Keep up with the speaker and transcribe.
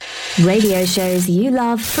Radio shows you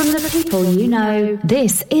love from the people you know.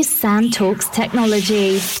 This is Sam Talks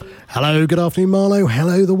Technology. Hello, good afternoon, Marlo.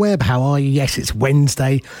 Hello, the web. How are you? Yes, it's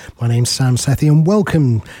Wednesday. My name's Sam Sethi, and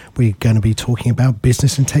welcome. We're going to be talking about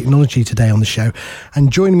business and technology today on the show.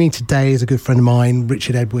 And joining me today is a good friend of mine,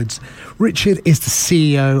 Richard Edwards. Richard is the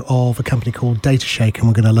CEO of a company called DataShake, and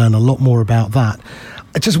we're going to learn a lot more about that.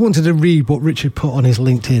 I just wanted to read what Richard put on his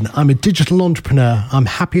LinkedIn. I'm a digital entrepreneur. I'm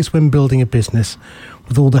happiest when building a business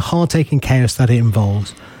with all the heartache and chaos that it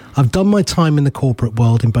involves. I've done my time in the corporate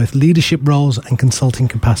world in both leadership roles and consulting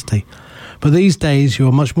capacity. But these days, you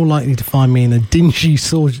are much more likely to find me in a dingy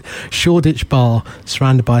Shoreditch bar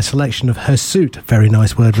surrounded by a selection of hirsute, very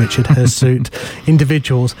nice word, Richard, hirsute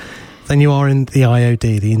individuals, than you are in the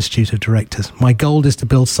IOD, the Institute of Directors. My goal is to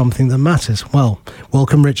build something that matters. Well,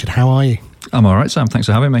 welcome, Richard. How are you? I'm all right, Sam. Thanks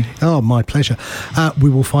for having me. Oh, my pleasure. We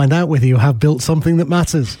will find out whether you have built something that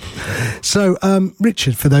matters. So,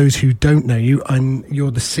 Richard, for those who don't know you,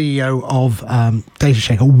 you're the CEO of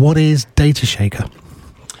DataShaker. What is DataShaker?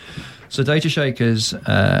 So DataShaker is,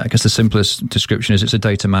 I guess the simplest description is it's a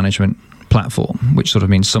data management platform, which sort of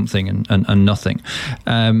means something and nothing.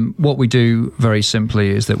 What we do very simply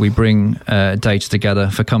is that we bring data together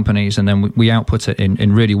for companies, and then we output it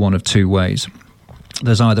in really one of two ways.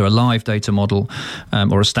 There's either a live data model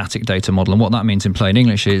or a static data model. And what that means in plain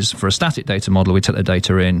English is, for a static data model, we take the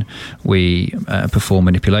data in, we perform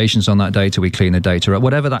manipulations on that data, we clean the data up,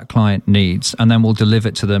 whatever that client needs, and then we'll deliver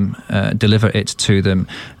it to them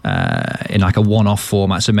in like a one-off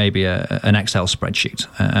format, so maybe an Excel spreadsheet.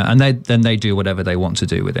 And then they do whatever they want to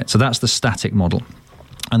do with it. So that's the static model.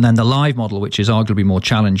 And then the live model, which is arguably more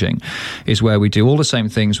challenging, is where we do all the same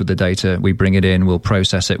things with the data. We bring it in, we'll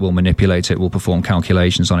process it, we'll manipulate it, we'll perform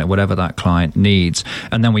calculations on it, whatever that client needs,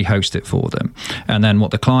 and then we host it for them. And then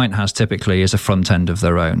what the client has typically is a front end of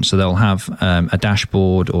their own. So they'll have a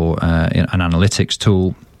dashboard or an analytics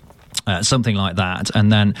tool, something like that,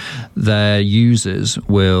 and then their users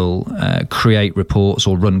will create reports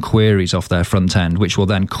or run queries off their front end, which will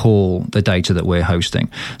then call the data that we're hosting.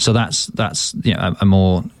 So that's a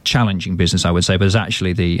more challenging business, I would say, but it's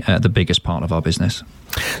actually the biggest part of our business.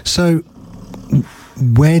 So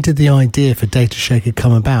where did the idea for DataShaker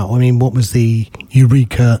come about? I mean, what was the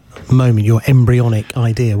eureka moment, your embryonic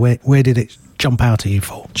idea? Where did it jump out at you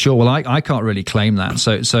for? Sure. Well, I can't really claim that.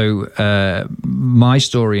 So my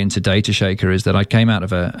story into DataShaker is that I came out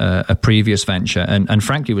of a previous venture and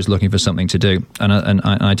frankly was looking for something to do. And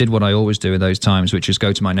I did what I always do in those times, which is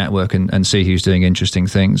go to my network and see who's doing interesting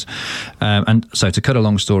things. And so to cut a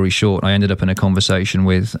long story short, I ended up in a conversation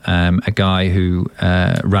with a guy who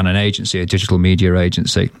ran an agency, a digital media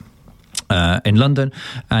agency, in London,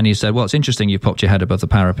 and he said, well, it's interesting you've popped your head above the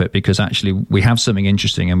parapet, because actually we have something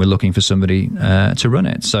interesting and we're looking for somebody to run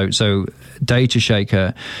it. So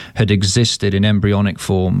DataShaker had existed in embryonic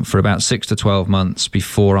form for about 6 to 12 months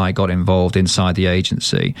before I got involved inside the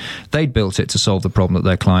agency. They'd built it to solve the problem that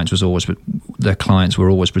their clients were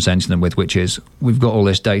always presenting them with, which is, we've got all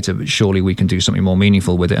this data, but surely we can do something more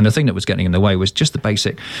meaningful with it. And the thing that was getting in the way was just the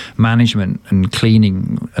basic management and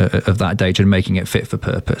cleaning of that data and making it fit for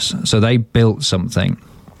purpose. So they built something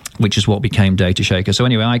which is what became DataShaker. So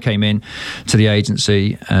anyway, I came in to the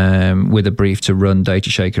agency with a brief to run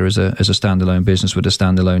DataShaker as a standalone business with a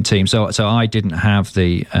standalone team. So I didn't have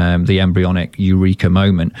the embryonic eureka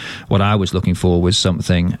moment. What I was looking for was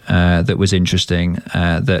something that was interesting,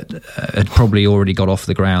 that had probably already got off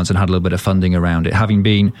the ground and had a little bit of funding around it. Having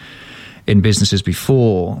been in businesses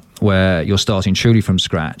before where you're starting truly from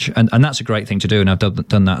scratch, and that's a great thing to do, and I've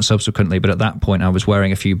done that subsequently, but at that point I was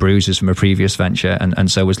wearing a few bruises from a previous venture,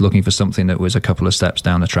 and so was looking for something that was a couple of steps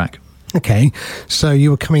down the track. Okay, so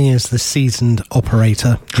you were coming in as the seasoned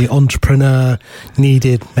operator. The entrepreneur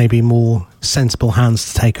needed maybe more sensible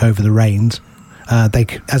hands to take over the reins. They,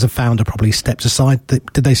 as a founder, probably stepped aside.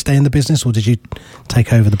 Did they stay in the business, or did you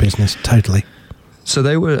take over the business totally? So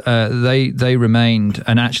they were they remained,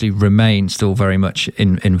 and actually remain still very much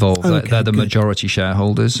involved. Okay, they're the majority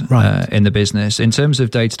shareholders in the business. In terms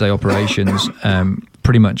of day-to-day operations,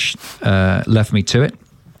 pretty much left me to it.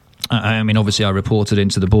 I mean, obviously, I reported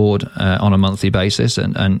into the board on a monthly basis,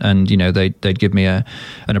 and you know, they'd give me an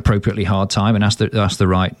appropriately hard time and ask the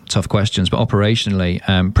right tough questions. But operationally,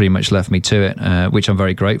 pretty much left me to it, which I'm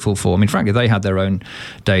very grateful for. I mean, frankly, they had their own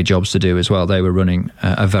day jobs to do as well. They were running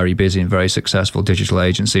a very busy and very successful digital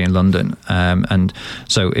agency in London, and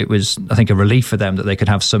so it was, I think, a relief for them that they could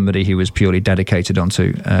have somebody who was purely dedicated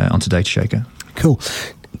onto DataShaker. Cool.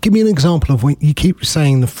 Give me an example of when you keep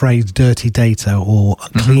saying the phrase dirty data or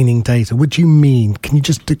cleaning data. What do you mean? Can you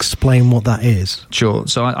just explain what that is? Sure.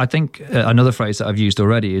 So I think another phrase that I've used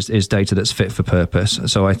already is data that's fit for purpose.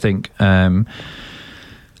 So I think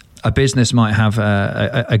a business might have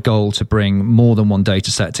a goal to bring more than one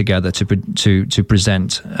data set together to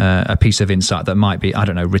present a piece of insight that might be, I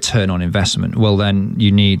don't know, return on investment. Well, then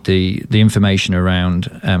you need the information around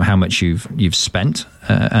how much you've spent,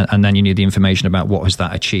 and then you need the information about what has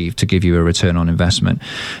that achieved to give you a return on investment.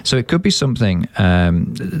 So it could be something,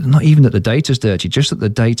 not even that the data's dirty, just that the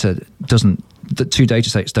data doesn't. The two data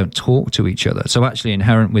sets don't talk to each other. So actually,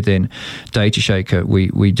 inherent within Data Shaker,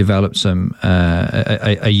 we developed some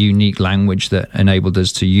a unique language that enabled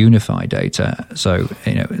us to unify data. So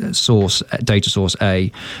data source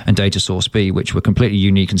A and data source B, which were completely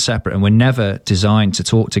unique and separate, and were never designed to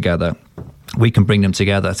talk together. We can bring them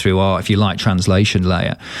together through our, if you like, translation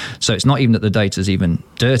layer. So it's not even that the data is even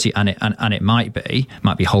dirty, and it might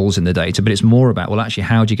be holes in the data, but it's more about, well, actually,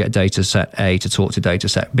 how do you get data set A to talk to data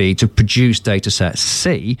set B to produce data set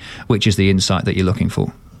C, which is the insight that you're looking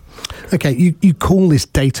for. Okay, you call this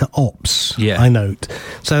data ops, yeah. I note.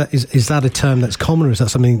 So is that a term that's common, or is that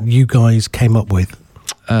something you guys came up with?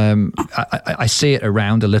 I see it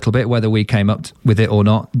around a little bit. Whether we came up with it or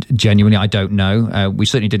not, genuinely, I don't know. We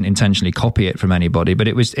certainly didn't intentionally copy it from anybody, but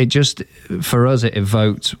it just, for us, it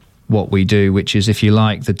evoked what we do, which is, if you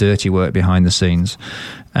like, the dirty work behind the scenes.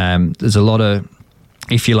 There's a lot of,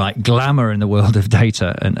 if you like, glamour in the world of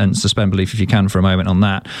data, and suspend belief if you can for a moment on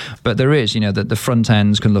that. But there is, that the front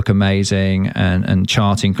ends can look amazing and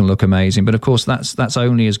charting can look amazing. But of course, that's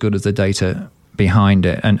only as good as the data behind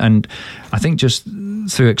it. And I think just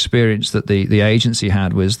through experience that the agency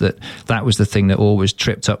had was that was the thing that always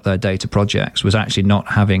tripped up their data projects, was actually not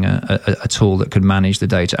having a tool that could manage the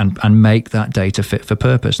data and make that data fit for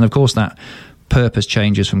purpose. And of course, that purpose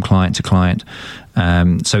changes from client to client.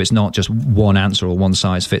 So it's not just one answer or one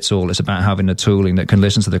size fits all. It's about having a tooling that can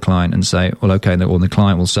listen to the client and say, well, okay, or the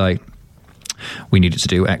client will say, we need it to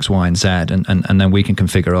do X, Y, and Z, and then we can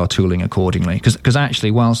configure our tooling accordingly. Because actually,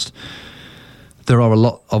 whilst there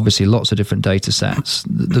are obviously lots of different data sets,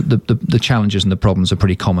 the challenges and the problems are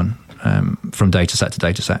pretty common from data set to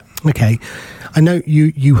data set. Okay. I know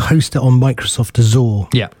you host it on Microsoft Azure.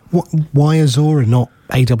 Yeah. Why Azure and not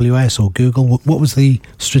AWS or Google? What was the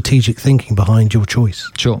strategic thinking behind your choice?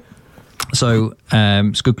 Sure. So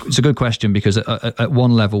it's a good question, because at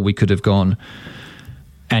one level we could have gone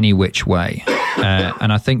any which way.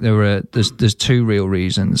 And I think there's two real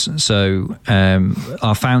reasons. So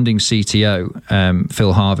our founding CTO,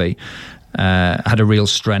 Phil Harvey, had a real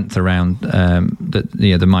strength around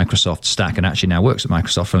the Microsoft stack, and actually now works at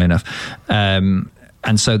Microsoft, funnily enough.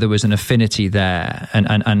 And so there was an affinity there,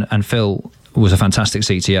 and Phil was a fantastic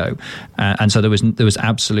CTO, and so there was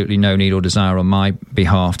absolutely no need or desire on my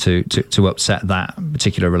behalf to upset that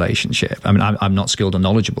particular relationship. I mean, I'm not skilled or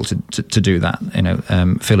knowledgeable to do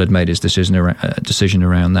that. Phil had made his decision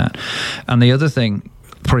around that. And the other thing,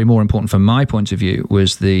 probably more important from my point of view,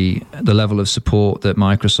 was the level of support that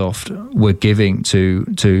Microsoft were giving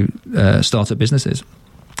to startup businesses.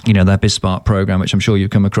 Their BizSpark program, which I'm sure you've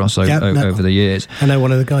come across over the years. I know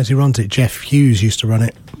one of the guys who runs it, Jeff Hughes, used to run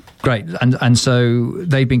it. Great. And so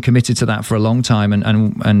they've been committed to that for a long time.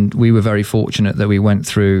 And we were very fortunate that we went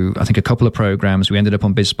through, I think, a couple of programs. We ended up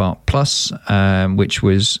on BizSpark Plus, which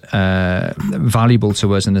was valuable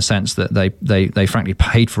to us in the sense that they frankly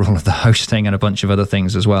paid for all of the hosting and a bunch of other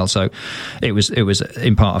things as well. So it was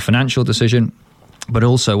in part a financial decision. But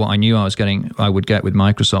also what I knew I would get with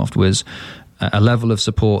Microsoft was a level of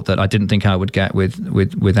support that I didn't think I would get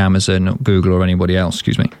with Amazon or Google or anybody else,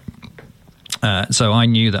 excuse me. So I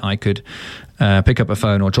knew that I could pick up a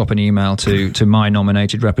phone or drop an email to my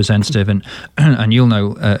nominated representative, and you'll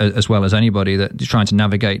know as well as anybody that trying to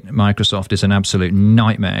navigate Microsoft is an absolute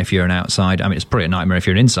nightmare if you're an outsider. I mean, it's probably a nightmare if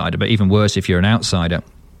you're an insider, but even worse if you're an outsider.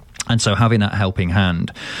 And so having that helping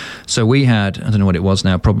hand. So we had, I don't know what it was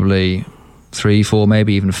now, probably 3, 4,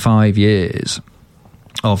 maybe even 5 years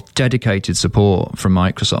of dedicated support from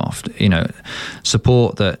Microsoft,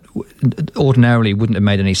 support that ordinarily wouldn't have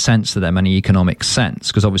made any sense to them, any economic sense,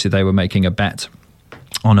 because obviously they were making a bet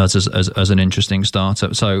on us as an interesting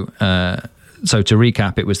startup. So to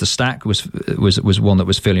recap, it was the stack was one that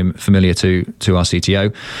was familiar to our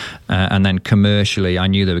CTO, and then commercially, I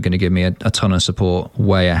knew they were going to give me a ton of support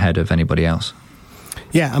way ahead of anybody else.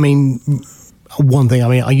 Yeah, I mean, one thing. I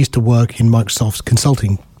mean, I used to work in Microsoft's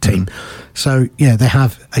consulting team. So, yeah, they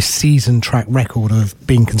have a seasoned track record of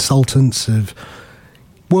being consultants, of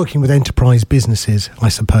working with enterprise businesses, I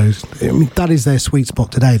suppose. I mean, that is their sweet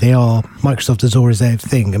spot today. Microsoft Azure is their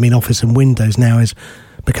thing. I mean, Office and Windows now is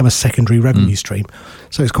become a secondary revenue stream.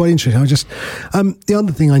 So it's quite interesting. The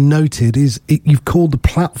other thing I noted is you've called the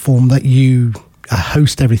platform that you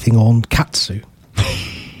host everything on Katsu.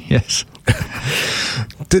 Yes.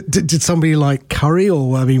 Did somebody like curry,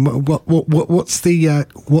 or I mean, what's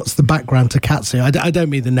the background to Katsu? I don't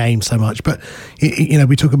mean the name so much, but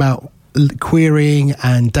we talk about querying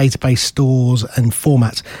and database stores and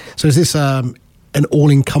formats. So is this an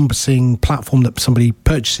all-encompassing platform that somebody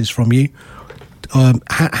purchases from you?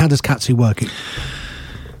 How does Katsu work?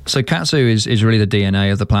 So Katsu is really the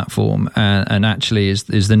DNA of the platform, and actually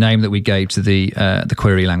is the name that we gave to the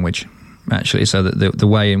query language. Actually, so that the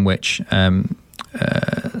way in which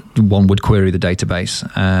one would query the database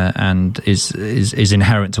and is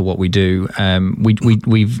inherent to what we do.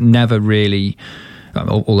 We've never really,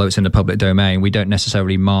 although it's in the public domain, we don't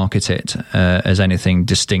necessarily market it as anything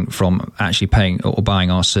distinct from actually paying or buying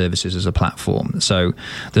our services as a platform. So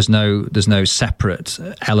there's no separate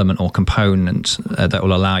element or component that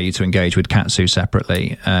will allow you to engage with Katsu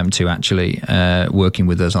separately to actually working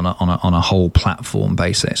with us on a whole platform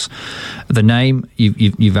basis. The name,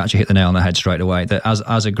 you've actually hit the nail on the head straight away. That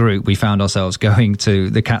as a group, we found ourselves going to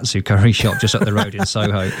the Katsu curry shop just up the road in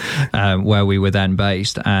Soho, where we were then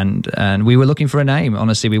based, and we were looking for a name.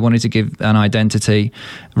 Honestly, we wanted to give an identity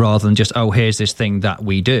rather than just, here's this thing that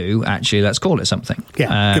we do. Actually, let's call it something.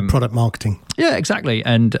 Yeah, good product marketing. Yeah, exactly.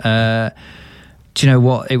 And do you know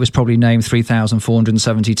what? It was probably named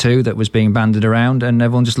 3,472 that was being banded around, and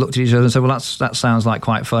everyone just looked at each other and said, well, that sounds like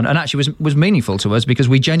quite fun. And actually was meaningful to us because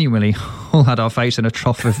we genuinely all had our face in a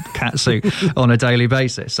trough of Katsu on a daily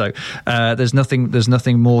basis. So there's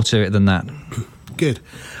nothing more to it than that. Good.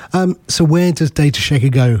 So where does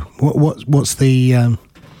Datashaker go? What's the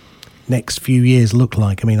next few years look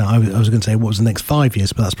like? I mean, I was going to say what was the next 5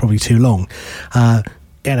 years, but that's probably too long.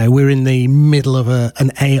 We're in the middle of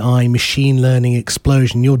an AI machine learning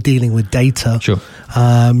explosion. You're dealing with data. Sure.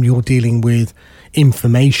 You're dealing with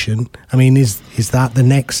information. I mean, is that the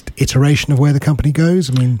next iteration of where the company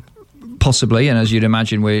goes? I mean, possibly, and as you'd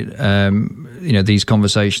imagine, these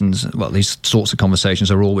conversations, these sorts of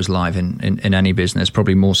conversations are always live in any business,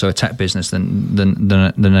 probably more so a tech business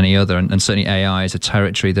than any other, and certainly AI is a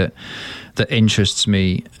territory that interests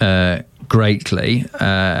me greatly.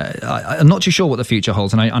 I'm not too sure what the future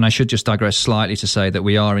holds, and I should just digress slightly to say that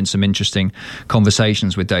we are in some interesting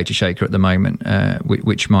conversations with Datashaker at the moment,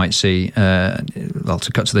 which might see,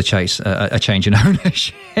 to cut to the chase, a change in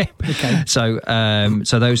ownership. Okay. So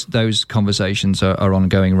those conversations are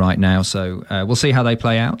ongoing right now. So we'll see how they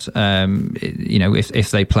play out.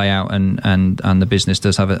 If they play out and the business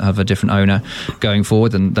does have a different owner going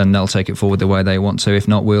forward, then they'll take it forward the way they want to. If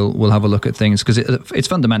not, we'll have a look at things, because it's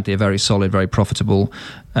fundamentally a very solid, very profitable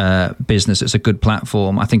business. It's a good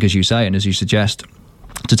platform, I think, as you say and as you suggest,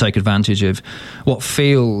 to take advantage of what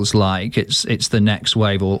feels like it's the next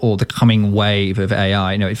wave or the coming wave of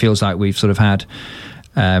AI. It feels like we've sort of had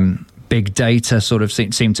big data sort of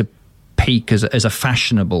seem to peak as a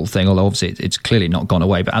fashionable thing, although obviously it's clearly not gone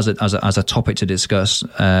away, but as a topic to discuss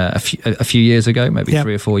a few years ago, maybe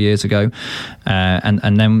 3 or 4 years ago,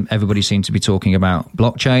 and then everybody seemed to be talking about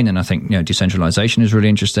blockchain, and I think decentralization is really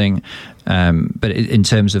interesting, but in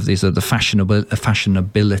terms of the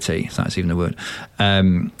fashionability, if that's even the word,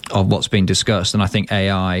 of what's being discussed, and I think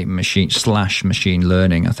AI machine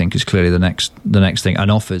learning, I think, is clearly the next thing,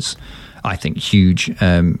 and offers, I think, huge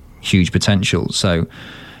potential. So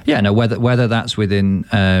whether that's within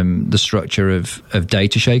the structure of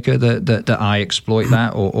Datashaker that I exploit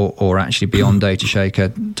that, or actually beyond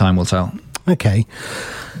Datashaker, time will tell. Okay,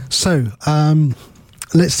 so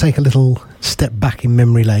let's take a little step back in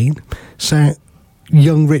memory lane. So,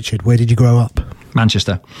 young Richard, where did you grow up?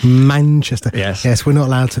 Manchester. Yes, we're not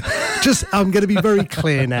allowed to. I'm going to be very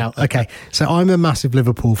clear now. Okay, so I'm a massive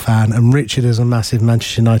Liverpool fan, and Richard is a massive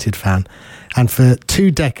Manchester United fan. And for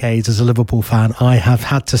 2 decades as a Liverpool fan, I have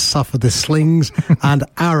had to suffer the slings and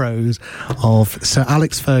arrows of Sir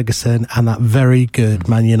Alex Ferguson and that very good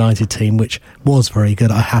Man United team, which was very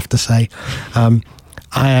good, I have to say.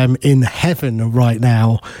 I am in heaven right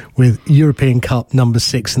now with European Cup number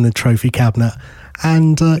 6 in the trophy cabinet.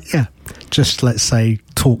 And just let's say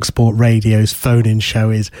TalkSport Radio's phone-in show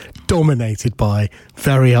is dominated by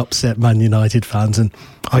very upset Man United fans, and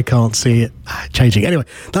I can't see it changing. Anyway,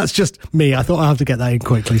 that's just me. I thought I'd have to get that in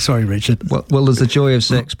quickly. Sorry, Richard. Well, there's the joy of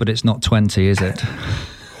 6, but it's not 20, is it?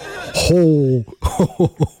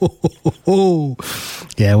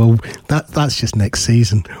 Yeah, well, that's just next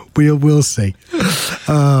season. We'll see.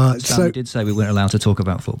 So we did say we weren't allowed to talk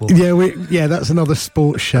about football. Yeah, that's another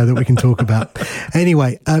sports show that we can talk about.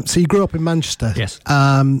 Anyway, so you grew up in Manchester. Yes.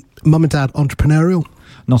 Mum and dad entrepreneurial?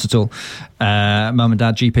 not at all. Mum and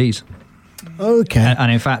dad GPs. Okay.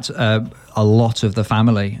 And in fact, a lot of the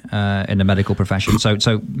family in the medical profession,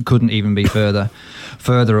 so couldn't even be further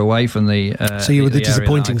away from the. So you were the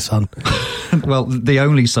disappointing son. Well, the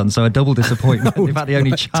only son, so a double disappointment. In fact, the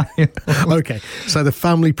only child. Okay, so the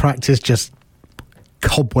family practice just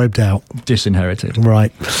cobwebbed out, disinherited.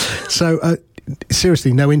 Right. So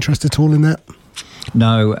seriously, no interest at all in that.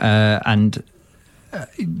 No, and.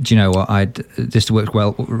 Do you know what? This worked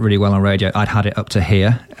really well on radio. I'd had it up to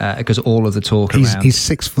here because all of the talk around. He's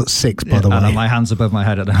 6'6", by the way. And my hand's above my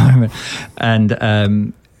head at the moment.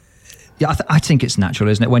 And I think it's natural,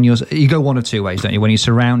 isn't it? When you go one of two ways, don't you? When you're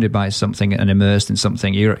surrounded by something and immersed in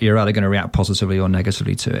something, you're either going to react positively or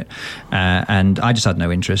negatively to it. And I just had no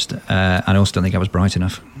interest, and I also don't think I was bright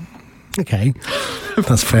enough. Okay,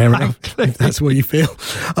 that's fair enough. If that's what you feel.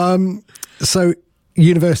 So.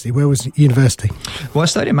 University, where was university? Well, I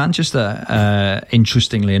studied in Manchester,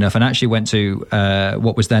 interestingly enough, and actually went to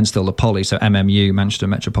what was then still the Poly, so MMU, Manchester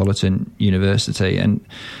Metropolitan University. And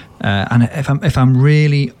if I'm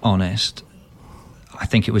really honest, I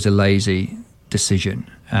think it was a lazy decision.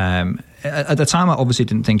 At the time, I obviously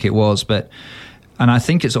didn't think it was, and I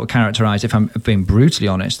think it's sort of characterised, if I'm being brutally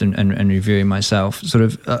honest and reviewing myself, sort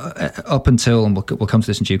of up until, and we'll come to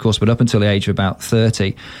this in due course, but up until the age of about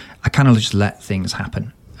 30, I kind of just let things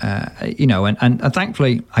happen. And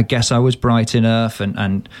thankfully, I guess I was bright enough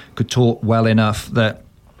and could talk well enough that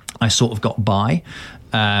I sort of got by.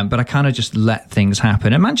 But I kind of just let things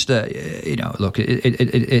happen. And Manchester, look,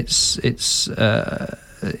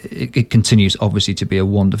 it continues obviously to be a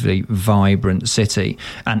wonderfully vibrant city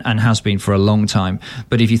and has been for a long time.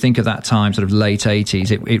 But if you think of that time, sort of late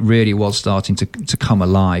 80s, it really was starting to come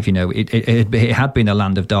alive. It had been a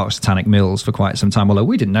land of dark satanic mills for quite some time, although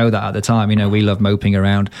we didn't know that at the time. We loved moping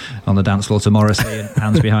around on the dance floor to Morrissey and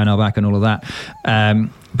hands behind our back and all of that.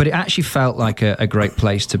 But it actually felt like a great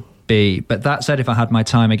place to be. But that said, if I had my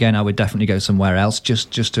time again, I would definitely go somewhere else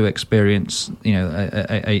just to experience,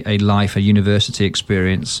 a life, a university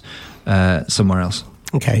experience somewhere else.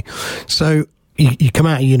 Okay, so you come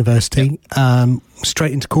out of university,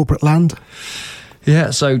 straight into corporate land.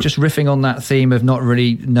 Yeah, so just riffing on that theme of not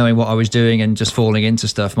really knowing what I was doing and just falling into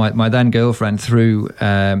stuff, my then girlfriend threw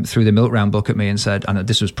the milk round book at me and said, and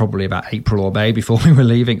this was probably about April or May before we were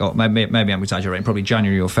leaving, or maybe I'm exaggerating, probably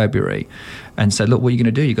January or February, and said, look, what are you going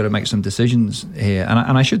to do? You've got to make some decisions here.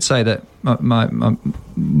 And I should say that my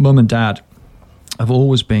mum and dad have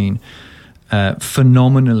always been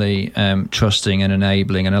phenomenally trusting and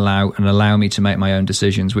enabling and allow me to make my own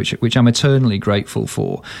decisions, which I'm eternally grateful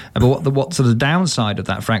for. But what sort of the downside of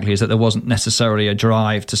that, frankly, is that there wasn't necessarily a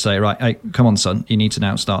drive to say, right, hey, come on, son, you need to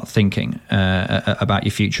now start thinking about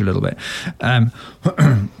your future a little bit.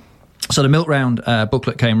 So the Milk Round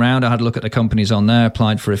booklet came round. I had a look at the companies on there,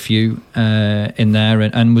 applied for a few in there,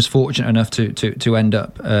 and was fortunate enough to end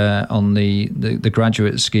up on the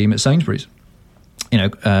graduate scheme at Sainsbury's.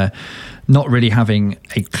 Not really having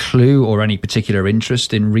a clue or any particular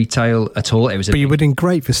interest in retail at all. But you were doing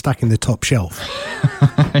great for stacking the top shelf.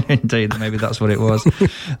 Indeed, maybe that's what it was.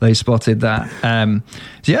 They spotted that.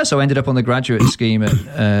 So I ended up on the graduate scheme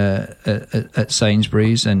at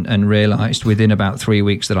Sainsbury's and realised within about 3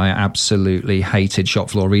 weeks that I absolutely hated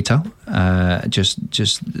shop floor retail.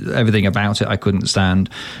 Just everything about it I couldn't stand.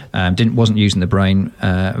 Wasn't using the brain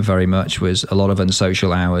very much. Was a lot of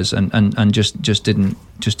unsocial hours and just didn't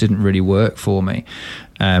really work for me.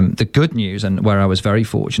 The good news, and where I was very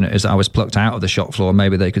fortunate, is that I was plucked out of the shop floor.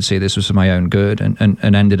 Maybe they could see this was for my own good,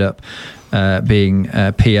 and ended up being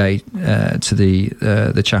PA to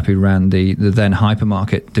the chap who ran the then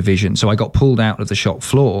hypermarket division. So I got pulled out of the shop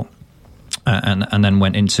floor and then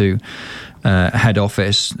went into head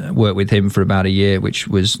office, worked with him for about a year, which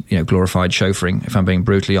was glorified chauffeuring, if I'm being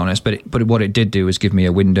brutally honest. But what it did do was give me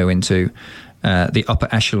a window into the upper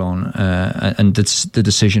echelon and the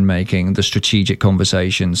decision making, the strategic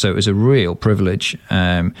conversation. So it was a real privilege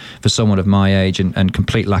for someone of my age and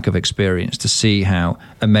complete lack of experience to see how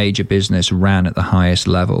a major business ran at the highest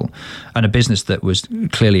level, and a business that was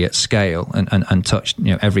clearly at scale and touched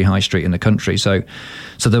every high street in the country. So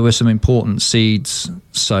there were some important seeds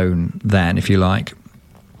sown then, if you like.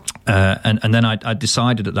 And then I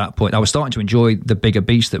decided at that point I was starting to enjoy the bigger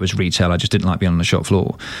beast that was retail. I just didn't like being on the shop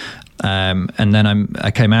floor. And then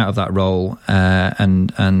I came out of that role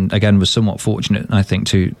and again was somewhat fortunate, I think,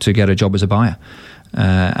 to get a job as a buyer.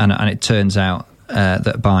 And it turns out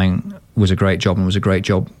that buying was a great job and was a great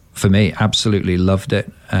job for me, absolutely loved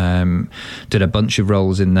it. Did a bunch of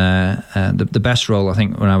roles in there. The best role, I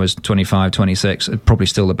think, when I was 25, 26, probably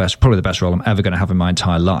the best role I'm ever going to have in my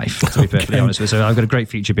entire life, to be perfectly honest with you. So I've got a great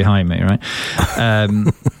future behind me, right?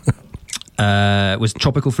 Was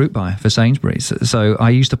tropical fruit buyer for Sainsbury's. So I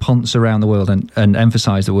used to ponce around the world and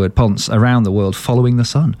emphasize the word ponce around the world, following the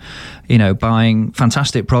sun, buying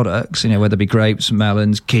fantastic products, whether it be grapes,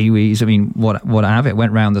 melons, kiwis, what have it,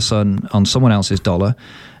 went round the sun on someone else's dollar,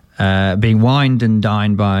 being wined and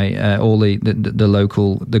dined by all the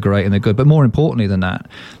local, the great and the good. But more importantly than that,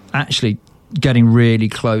 actually getting really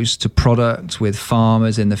close to product with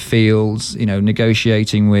farmers in the fields,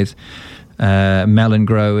 negotiating with melon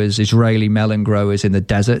growers, Israeli melon growers in the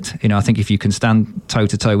desert. I think if you can stand toe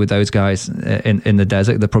to toe with those guys in the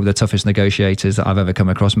desert, they're probably the toughest negotiators that I've ever come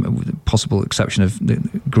across, with the possible exception of the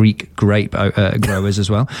Greek grape growers as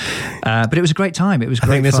well. But it was a great time. It was great.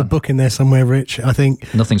 I think there's fun. a book in there somewhere, Rich. I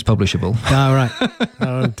think nothing's publishable. Oh, right.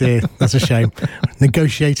 Oh dear, that's a shame.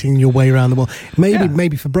 Negotiating your way around the world.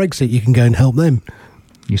 Maybe for Brexit you can go and help them.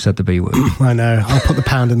 You said the B word. I know. I'll put the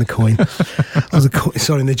pound in the coin.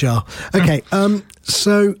 In the jar. Okay,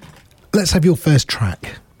 so let's have your first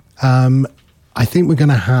track. I think we're going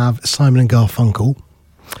to have Simon and Garfunkel,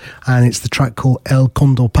 and it's the track called El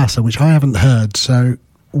Condor Pasa, which I haven't heard. So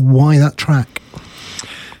why that track?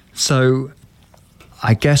 So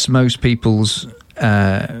I guess most people's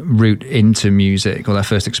route into music, or their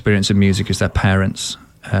first experience of music, is their parents'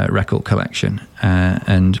 record collection.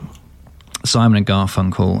 And Simon and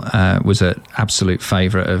Garfunkel was an absolute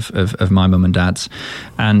favourite of my mum and dad's,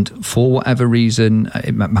 and for whatever reason,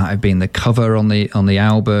 it might have been the cover on the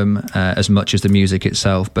album as much as the music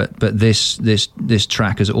itself. But this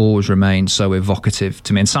track has always remained so evocative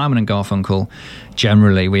to me. And Simon and Garfunkel,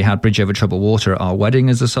 generally, we had "Bridge Over Troubled Water" at our wedding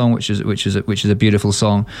as a song, which is a beautiful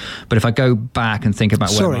song. But if I go back and think about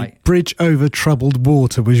 "Bridge Over Troubled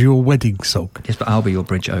Water" was your wedding song. Yes, but I'll be your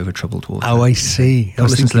bridge over troubled water. Oh, I see.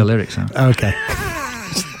 Listen to the lyrics now. Okay.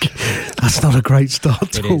 That's not a great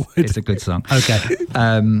start. It's a good song. Okay.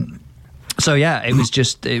 So yeah,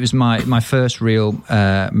 it was my first real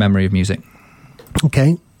memory of music.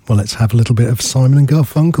 Okay. Well, let's have a little bit of Simon and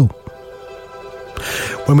Garfunkel.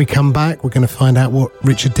 When we come back, we're going to find out what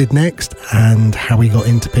Richard did next and how he got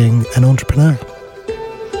into being an entrepreneur.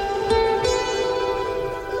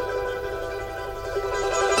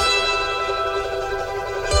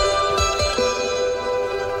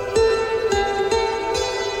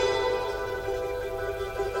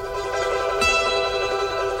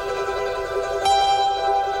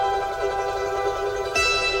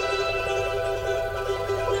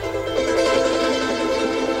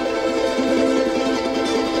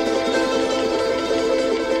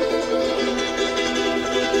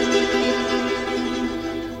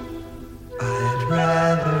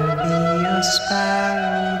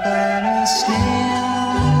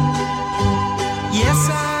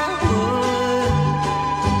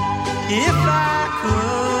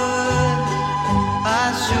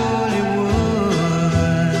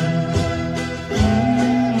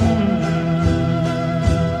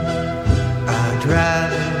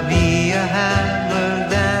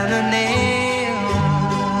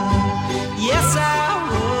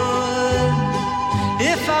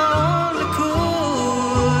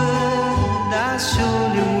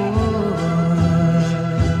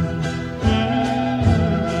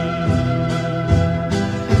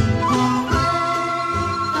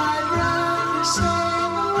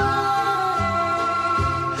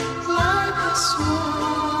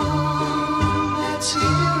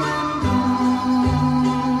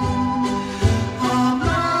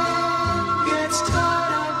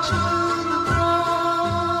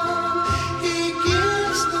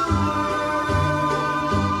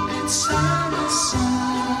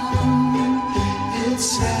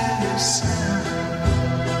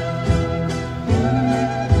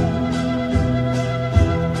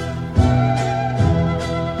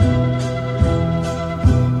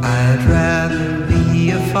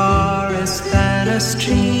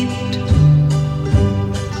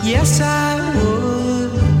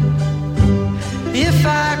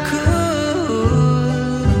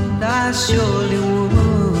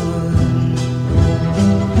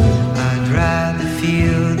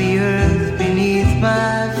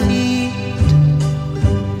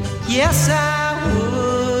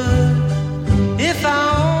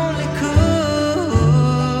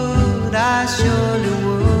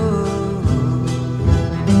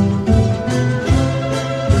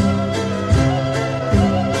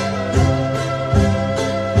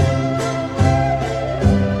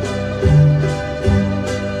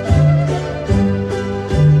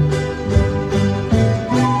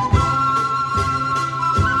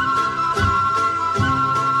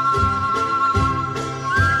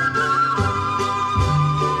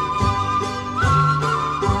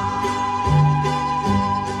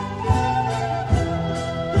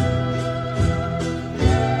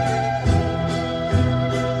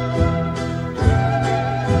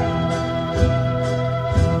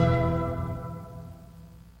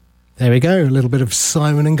 There we go, a little bit of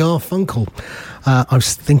Simon and Garfunkel. I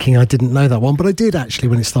was thinking I didn't know that one, but I did actually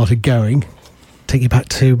when it started going. Take you back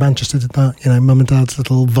to Manchester, did that? Mum and Dad's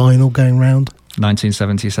little vinyl going round.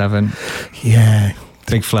 1977. Yeah.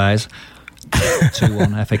 Big flares.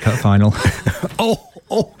 2-1 FA Cup final.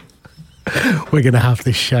 Oh. We're going to have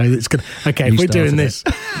this show that's going to... Okay, You we're doing started this.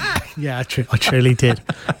 Yeah, I truly did.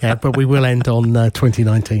 Yeah, but we will end on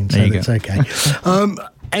 2019, so it's okay.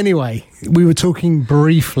 Anyway, we were talking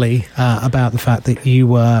briefly about the fact that you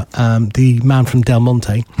were the man from Del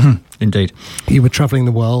Monte. Indeed. You were travelling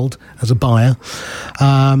the world as a buyer.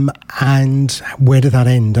 And where did that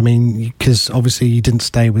end? I mean, because obviously you didn't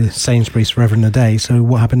stay with Sainsbury's forever and a day, so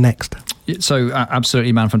what happened next? So,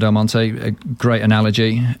 absolutely, man from Del Monte, a great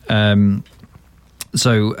analogy.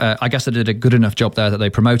 So I guess I did a good enough job there that they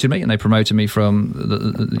promoted me, and they promoted me from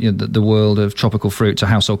the world of tropical fruit to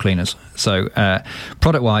household cleaners. So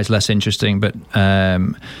product-wise, less interesting, but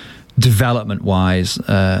development-wise,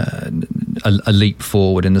 a leap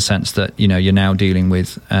forward in the sense that you're now dealing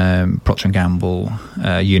with Procter & Gamble,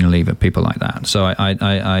 Unilever, people like that. So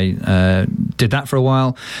I did that for a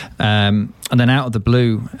while, and then out of the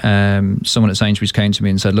blue, someone at Sainsbury's came to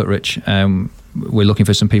me and said, "Look, Rich, we're looking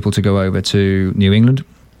for some people to go over to New England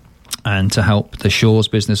and to help the Shaw's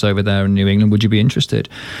business over there in New England. Would you be interested?"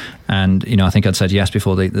 And, I think I'd said yes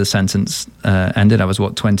before the sentence ended. I was,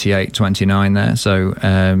 28, 29 there. So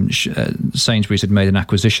Sainsbury's had made an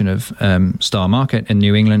acquisition of Star Market in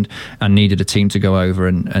New England and needed a team to go over.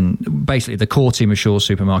 And basically the core team of Shaw's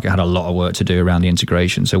Supermarket had a lot of work to do around the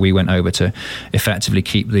integration. So we went over to effectively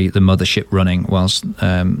keep the mothership running whilst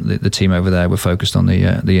the team over there were focused on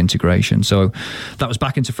the integration. So that was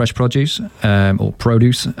back into fresh produce or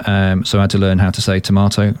produce. So I had to learn how to say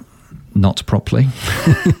tomato not properly.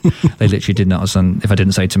 They literally did not understand. If I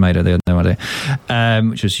didn't say tomato, they had no idea,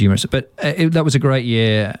 which was humorous. But that was a great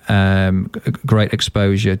year, great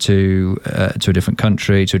exposure to a different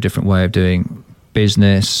country, to a different way of doing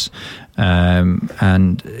business,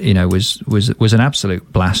 and was an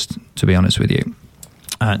absolute blast, to be honest with you.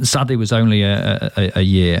 Sadly, it was only a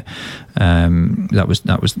year. That was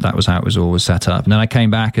how it was always set up. And then I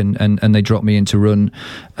came back and they dropped me in to run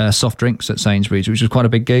soft drinks at Sainsbury's, which was quite a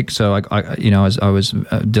big gig. So I was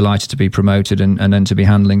delighted to be promoted and then to be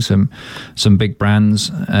handling some big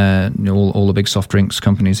brands, all the big soft drinks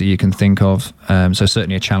companies that you can think of. So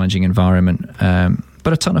certainly a challenging environment,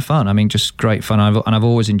 but a ton of fun. I mean, just great fun. I've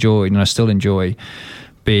always enjoyed, and I still enjoy,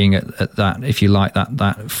 being at that, if you like,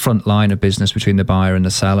 that front line of business between the buyer and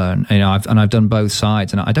the seller. And I've done both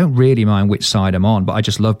sides, and I don't really mind which side I'm on, but I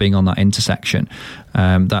just love being on that intersection,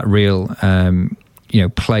 that real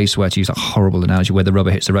place where, to use a horrible analogy, where the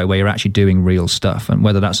rubber hits the road, where you're actually doing real stuff. And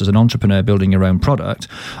whether that's as an entrepreneur building your own product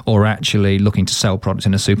or actually looking to sell products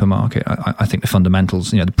in a supermarket, I think the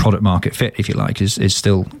fundamentals, the product market fit, if you like, is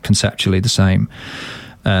still conceptually the same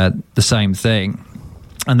thing.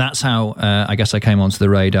 And that's how I guess I came onto the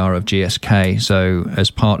radar of GSK. So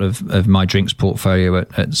as part of my drinks portfolio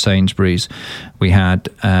at Sainsbury's, we had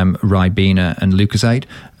Ribena and Lucozade.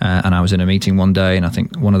 And I was in a meeting one day, and I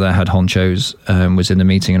think one of their head honchos was in the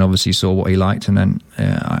meeting and obviously saw what he liked. And then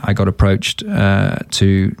I got approached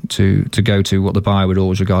to go to what the buyer would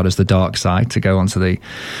always regard as the dark side, to go onto the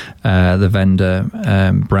vendor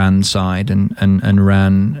brand side and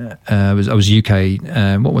ran. I was UK.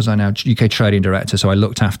 What was I now? UK trading director. So I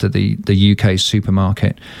looked after the UK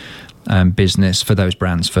supermarket business for those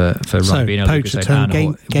brands for Ribena, Lucozade,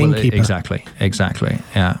 and gamekeeper. Exactly.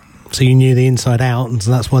 Yeah. So you knew the inside out, and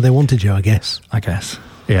so that's why they wanted you, I guess.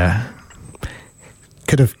 Yeah.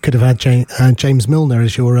 Could have had James Milner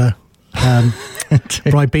as your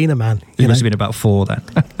Ribena man. He must have been about 4 then.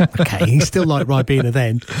 Okay, he's still like Ribena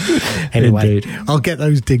then. Anyway, indeed. I'll get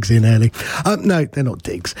those digs in early. No, they're not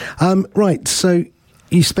digs. Right, so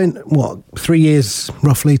you spent, 3 years,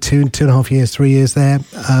 roughly, 2.5 years, 3 years there.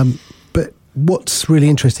 But what's really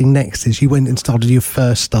interesting next is you went and started your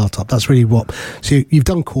first startup. That's really what... So you've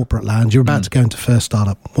done corporate land. You're about to go into first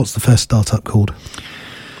startup. What's the first startup called?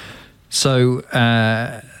 So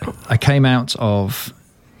I came out of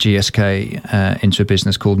GSK into a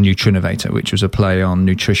business called Nutrinovator, which was a play on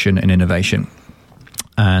nutrition and innovation.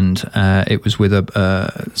 And it was with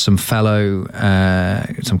some colleagues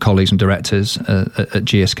and directors at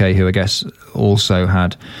GSK who I guess also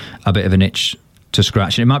had a bit of an itch to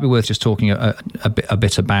scratch. And it might be worth just talking a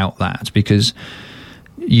bit about that, because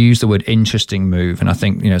you use the word interesting move, and I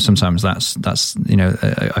think sometimes that's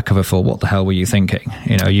a cover for what the hell were you thinking?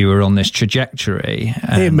 You were on this trajectory.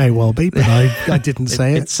 It may well be, but I didn't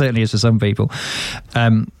say it. It certainly is for some people.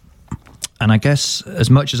 I guess as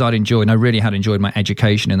much as I'd enjoyed, and I really had enjoyed my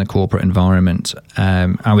education in the corporate environment,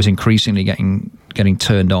 I was increasingly getting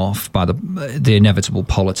turned off by the inevitable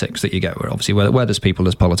politics that you get, where obviously where there's people,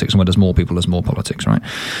 there's politics, and where there's more people, there's more politics, right?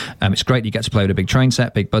 It's great you get to play with a big train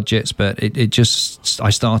set, big budgets, but I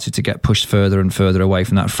started to get pushed further and further away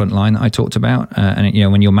from that front line that I talked about. And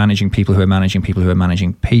when you're managing people who are managing people who are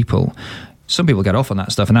managing people, some people get off on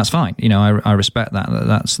that stuff, and that's fine. I respect that.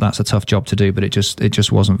 That's a tough job to do, but it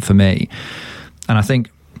just wasn't for me. And I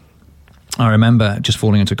think I remember just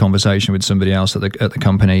falling into a conversation with somebody else at the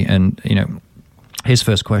company, and his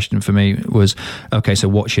first question for me was, "Okay, so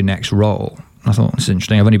what's your next role?" And I thought, "This is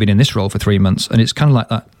interesting. I've only been in this role for 3 months," and it's kind of like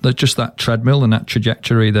that, just that treadmill and that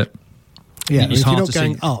trajectory that. Yeah, if you're not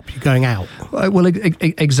going up, you're going out. Well,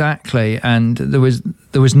 exactly. And there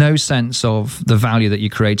was no sense of the value that you're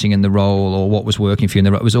creating in the role or what was working for you in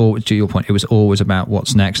the role. It was all, to your point, it was always about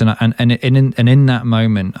what's next. And in that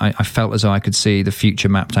moment, I felt as though I could see the future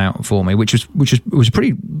mapped out for me, which was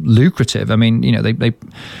pretty lucrative. I mean,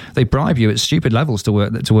 they bribe you at stupid levels to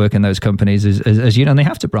work in those companies, as you know, and they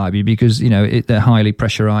have to bribe you because they're highly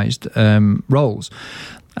pressurized roles.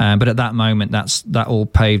 But at that moment, that all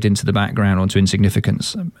paved into the background, onto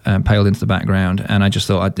insignificance, paled into the background. And I just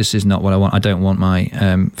thought, this is not what I want. I don't want my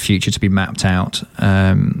future to be mapped out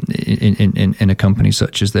in a company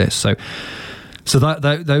such as this. So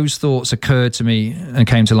those thoughts occurred to me and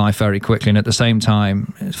came to life very quickly. And at the same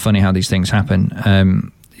time, it's funny how these things happen.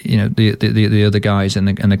 The other guys in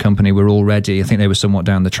the company were already, I think they were somewhat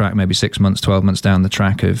down the track, maybe 6 months, 12 months down the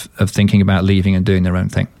track of thinking about leaving and doing their own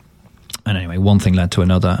thing. And anyway, one thing led to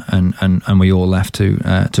another, and we all left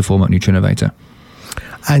to form up Nutrinovator.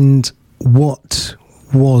 And what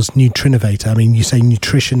was Nutrinovator? I mean, you say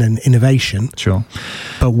nutrition and innovation. Sure.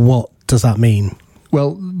 But what does that mean?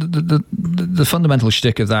 Well, the fundamental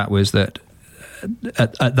shtick of that was that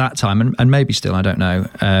at that time, and maybe still, I don't know,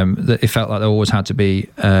 that it felt like there always had to be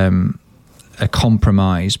a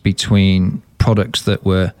compromise between products that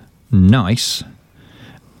were nice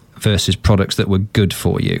versus products that were good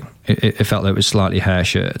for you. It felt like it was slightly hair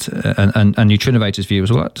shirt. And Nutrinovator's view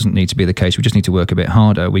was, well, that doesn't need to be the case. We just need to work a bit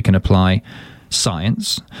harder. We can apply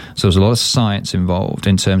science. So there's a lot of science involved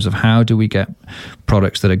in terms of how do we get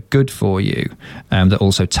products that are good for you that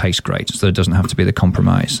also taste great, so it doesn't have to be the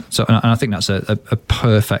compromise. So, and I think that's a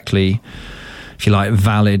perfectly, if you like,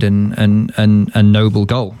 valid and noble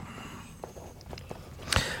goal.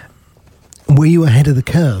 Were you ahead of the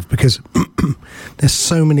curve? Because there's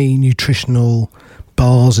so many nutritional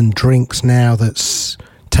bars and drinks now that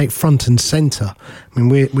take front and centre. I mean,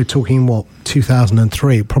 we're talking,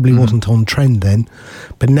 2003? It probably wasn't on trend then.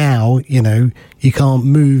 But now, you can't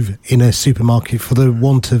move in a supermarket for the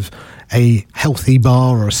want of a healthy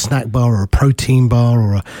bar or a snack bar or a protein bar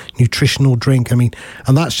or a nutritional drink. I mean,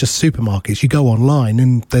 and that's just supermarkets. You go online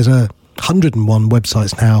and there's 101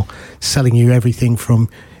 websites now selling you everything from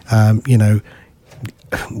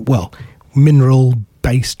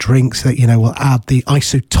mineral-based drinks that, will add the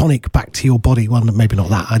isotonic back to your body. Well, maybe not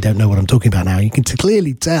that. I don't know what I'm talking about now. You can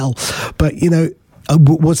clearly tell. But,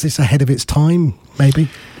 was this ahead of its time, maybe?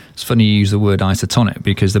 It's funny you use the word isotonic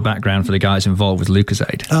because the background for the guys involved was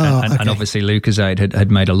Lucozade. And obviously Lucozade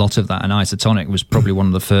had made a lot of that. And isotonic was probably one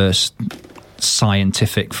of the first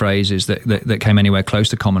scientific phrases that came anywhere close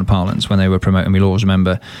to common parlance when they were promoting. We'll always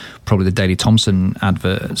remember probably the Daily Thompson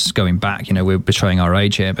adverts going back. We're betraying our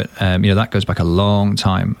age here, but that goes back a long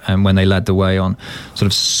time. And when they led the way on sort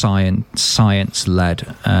of science-led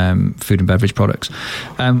food and beverage products,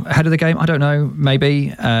 ahead of the game, I don't know.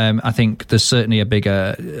 Maybe I think there's certainly a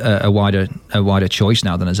wider choice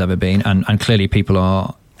now than there's ever been, and clearly people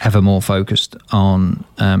are ever more focused on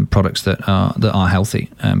products that are healthy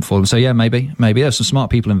for them. So yeah, maybe there's some smart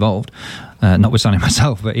people involved, notwithstanding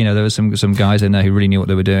myself, but there were some guys in there who really knew what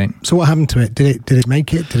they were doing. So what happened to it? Did it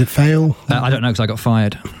make it? Did it fail? I don't know, because I got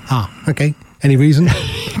fired. Okay. Any reason?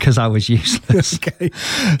 Because I was useless. Okay.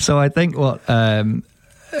 So I think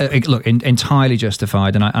entirely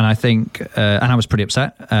justified, and I think, and I was pretty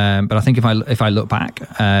upset. But I think if I look back,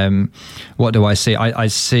 what do I see? I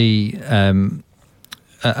see.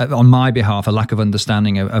 On my behalf, a lack of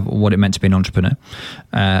understanding of what it meant to be an entrepreneur,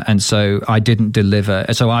 and so I didn't deliver.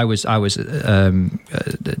 So I was I don't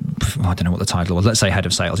know what the title was. Let's say head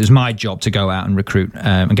of sales. It was my job to go out and recruit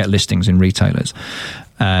and get listings in retailers,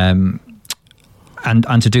 and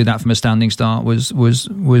to do that from a standing start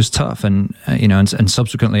was tough. And and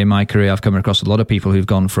subsequently in my career, I've come across a lot of people who've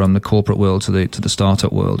gone from the corporate world to the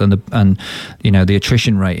startup world, and the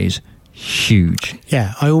attrition rate is huge.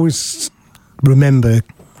 Yeah, I always remember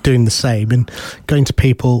doing the same and going to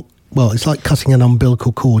people well, it's like cutting an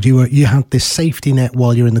umbilical cord. You had this safety net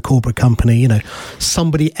while you're in the corporate company. You know,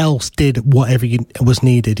 somebody else did whatever was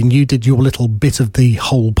needed, and you did your little bit of the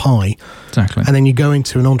whole pie. Exactly. And then you go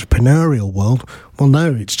into an entrepreneurial world. Well,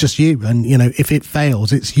 no, it's just you. And, you know, if it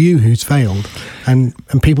fails, it's you who's failed. And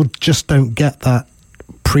people just don't get that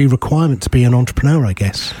pre-requirement to be an entrepreneur, I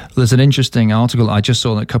guess. There's an interesting article I just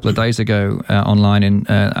saw a couple of days ago online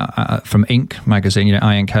from Inc. magazine,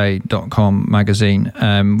 ink.com magazine,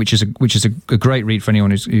 which is a great read for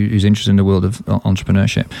anyone who's interested in the world of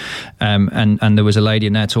entrepreneurship. And there was a lady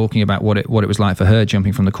in there talking about what it was like for her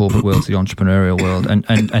jumping from the corporate world to the entrepreneurial world.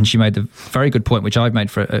 And she made the very good point, which I've made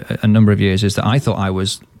for a number of years, is that I thought I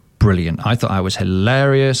was brilliant. I thought I was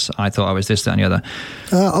hilarious. I thought I was this, that, and the other.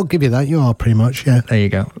 I'll give you that. You are pretty much, yeah. There you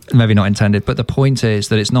go. Maybe not intended. But the point is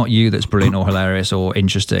that it's not you that's brilliant or hilarious or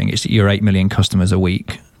interesting. It's your 8 million customers a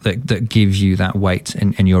week that give you that weight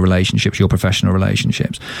in your relationships, your professional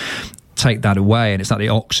relationships. Take that away, and it's like the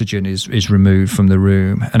oxygen is removed from the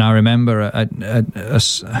room. And I remember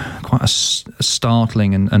quite a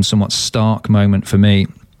startling and somewhat stark moment for me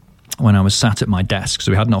when I was sat at my desk.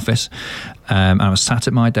 So we had an office, and I was sat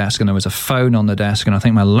at my desk, and there was a phone on the desk, and I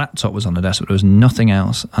think my laptop was on the desk, but there was nothing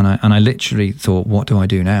else. And I literally thought, what do I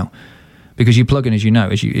do now? Because you plug in, as you know,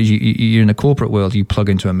 you're in the corporate world, you plug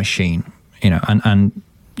into a machine, and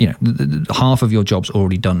half of your job's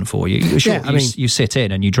already done for you. Sure, yeah, you sit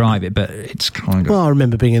in and you drive it, but it's kind of... Well, I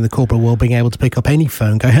remember being in the corporate world, being able to pick up any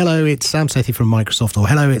phone, go, hello, it's Sam Sethi from Microsoft, or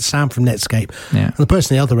hello, it's Sam from Netscape. Yeah. And the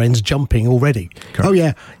person at the other end's jumping already. Correct. Oh,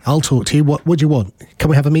 yeah, I'll talk to you. What do you want? Can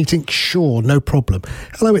we have a meeting? Sure, no problem.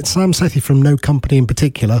 Hello, it's Sam Sethi from no company in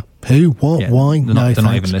particular. Who? What? Yeah, why? They're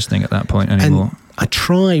not even listening at that point anymore. And I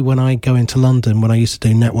try when I go into London, when I used to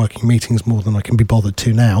do networking meetings more than I can be bothered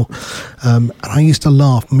to now, and I used to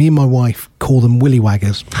laugh. Me and my wife call them willy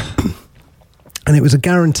waggers. And it was a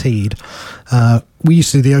guaranteed. We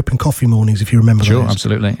used to do the open coffee mornings, if you remember those. Sure,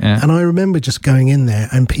 absolutely. Yeah. And I remember just going in there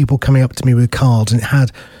and people coming up to me with cards, and it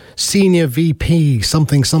had senior VP,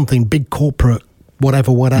 something, big corporate,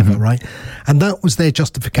 whatever, mm-hmm. Right? And that was their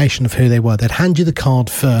justification of who they were. They'd hand you the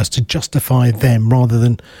card first to justify them rather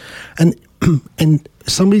than... And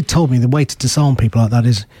somebody told me the way to disarm people like that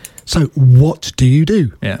is, so what do you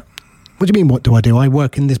do? Yeah. What do you mean, what do I do? I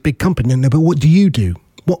work in this big company. No, but what do you do?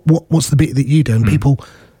 What's the bit that you do? And people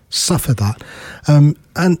suffer that. And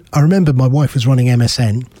I remember my wife was running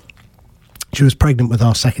MSN. She was pregnant with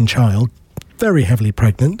our second child, very heavily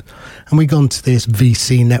pregnant. And we'd gone to this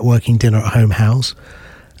VC networking dinner at home house.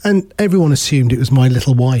 And everyone assumed it was my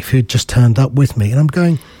little wife who'd just turned up with me. And I'm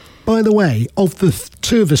going, by the way, of the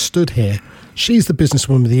two of us stood here, she's the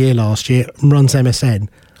businesswoman of the year last year and runs MSN.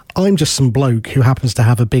 I'm just some bloke who happens to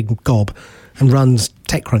have a big gob and runs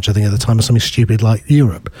TechCrunch, I think, at the time, or something stupid like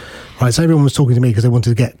Europe. Right, so everyone was talking to me because they wanted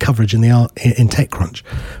to get coverage in TechCrunch.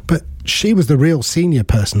 But she was the real senior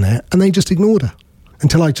person there, and they just ignored her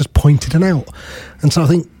until I just pointed it out. And so I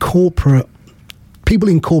think people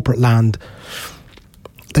in corporate land,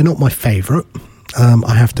 they're not my favourite.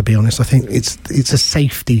 I have to be honest. I think it's a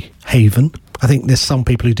safety haven. I think there's some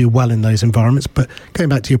people who do well in those environments, but going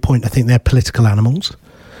back to your point, I think they're political animals.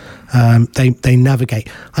 They navigate.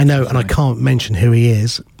 I know, and I can't mention who he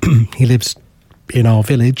is. He lives in our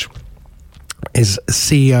village, is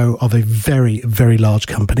CEO of a very, very large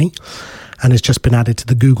company, and has just been added to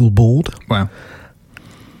the Google board. Wow.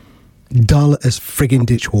 Dull as frigging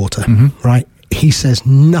ditch water, right? He says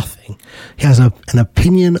nothing. He has an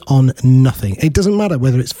opinion on nothing. It doesn't matter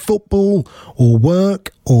whether it's football or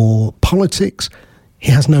work or politics.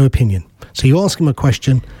 He has no opinion. So you ask him a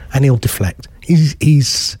question and he'll deflect.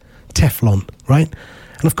 He's Teflon, right?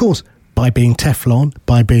 And of course, by being Teflon,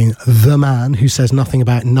 by being the man who says nothing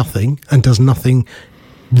about nothing and does nothing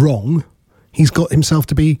wrong, he's got himself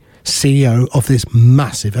to be CEO of this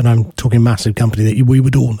massive, and I'm talking massive company that we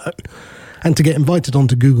would all know, and to get invited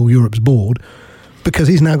onto Google Europe's board because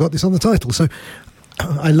he's now got this other title. So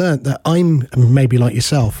I learned that I'm maybe like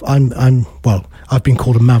yourself. I've been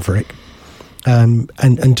called a maverick, and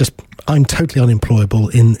just I'm totally unemployable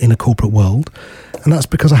in a corporate world, and that's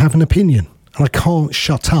because I have an opinion and I can't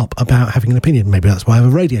shut up about having an opinion. Maybe that's why I have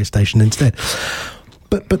a radio station instead.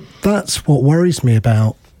 But that's what worries me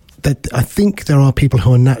about. That I think there are people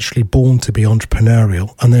who are naturally born to be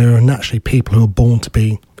entrepreneurial, and there are naturally people who are born to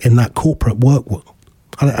be in that corporate work world.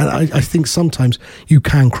 And I think sometimes you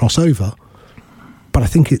can cross over, but I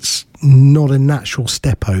think it's not a natural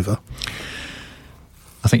step over.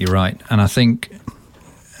 I think you're right, and I think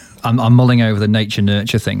I'm mulling over the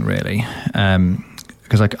nature-nurture thing, really,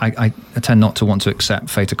 because I tend not to want to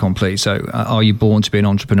accept fait accompli. So are you born to be an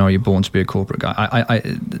entrepreneur? Are you born to be a corporate guy?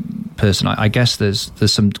 person. I guess there's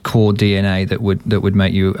some core DNA that would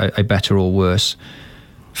make you a better or worse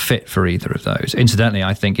fit for either of those. Incidentally,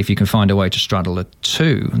 I think if you can find a way to straddle the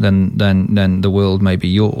two, then the world may be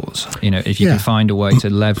yours. If you can find a way to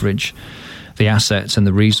leverage the assets and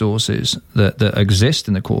the resources that exist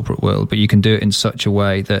in the corporate world, but you can do it in such a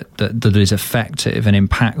way that is effective and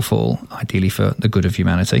impactful, ideally for the good of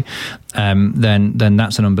humanity, then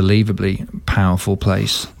that's an unbelievably powerful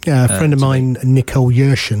place. Yeah, a friend of mine, Nicole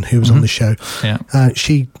Yershin, who was on the show,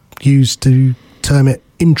 she used to term it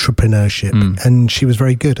intrapreneurship, and she was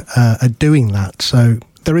very good at doing that. So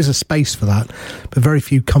there is a space for that, but very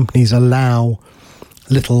few companies allow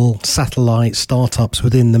little satellite startups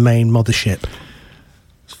within the main mothership.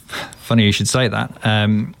 Funny you should say that.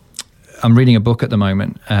 I'm reading a book at the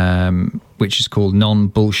moment, which is called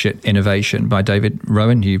Non-Bullshit Innovation by David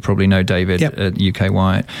Rowan. You probably know David at UK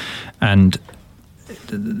Wyatt. And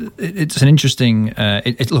it's an interesting,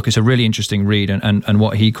 it's a really interesting read. And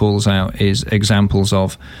what he calls out is examples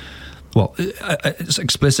of, it's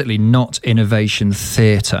explicitly not innovation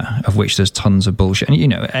theatre, of which there's tons of bullshit.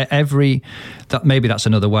 And maybe that's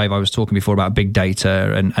another wave. I was talking before about big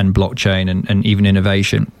data and blockchain and even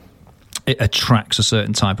innovation. It attracts a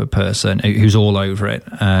certain type of person who's all over it,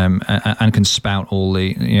 and can spout all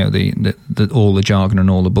all the jargon and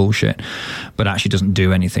all the bullshit, but actually doesn't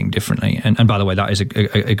do anything differently. And by the way, that is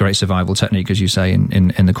a great survival technique, as you say,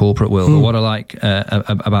 in the corporate world. But what I like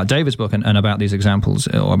about David's book and about these examples,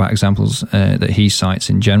 or about examples that he cites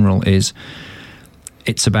in general, is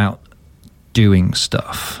it's about doing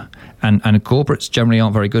stuff. And corporates generally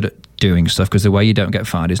aren't very good at doing stuff, because the way you don't get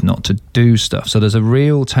fired is not to do stuff. So there's a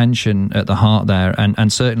real tension at the heart there,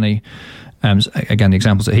 and certainly, again, the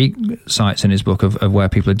examples that he cites in his book of where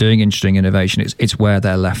people are doing interesting innovation, it's where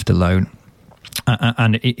they're left alone.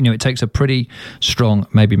 And it takes a pretty strong,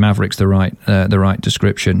 maybe Maverick's the right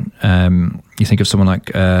description. You think of someone like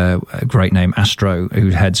a great name, Astro, who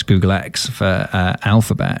heads Google X for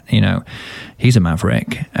Alphabet. He's a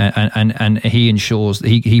maverick, and he ensures that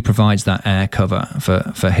he provides that air cover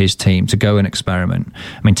for his team to go and experiment.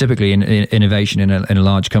 I mean, typically in innovation in a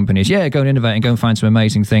large company is go and innovate and go and find some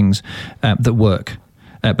amazing things that work,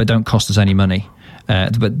 but don't cost us any money.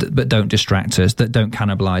 But don't distract us, that don't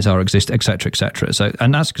cannibalize our exist, etc., etc. So,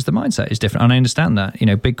 and that's because the mindset is different. And I understand that.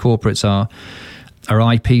 Big corporates are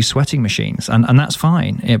IP sweating machines, and that's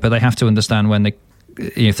fine. But they have to understand when they,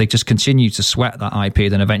 if they just continue to sweat that IP,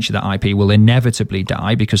 then eventually that IP will inevitably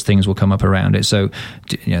die, because things will come up around it. So,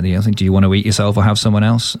 the other thing, do you want to eat yourself or have someone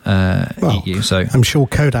else eat you? So, I'm sure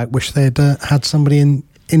Kodak wish they'd had somebody in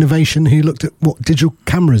innovation who looked at what digital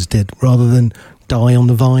cameras did rather than die on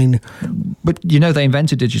the vine. But they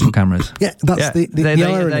invented digital cameras. That's the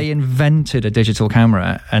irony. They invented a digital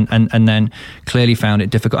camera and then clearly found it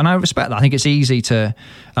difficult. And I respect that. I think it's easy to,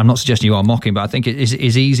 I'm not suggesting you are mocking, but I think it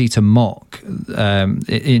is easy to mock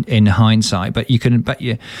in hindsight. But you can bet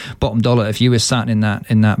your bottom dollar, if you were sat in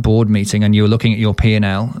that board meeting and you were looking at your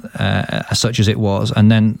P&L such as it was,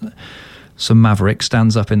 and then some maverick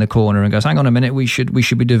stands up in the corner and goes, hang on a minute, we should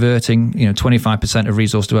be diverting 25% of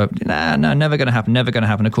resource to no, never going to happen.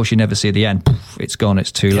 Of course, you never see the end. Poof, it's gone,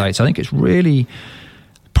 it's too late. So I think it's really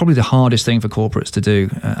probably the hardest thing for corporates to do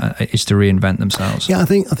is to reinvent themselves. I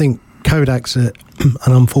think Kodak's an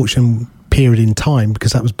unfortunate period in time,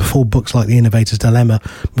 because that was before books like The Innovator's Dilemma,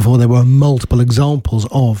 before there were multiple examples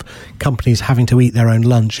of companies having to eat their own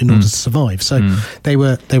lunch in order to survive. So they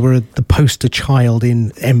were the poster child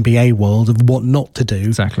in MBA world of what not to do.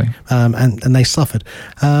 Exactly. And they suffered.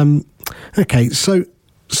 Okay, so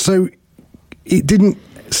it didn't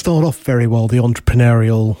start off very well, the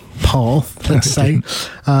entrepreneurial path, let's say.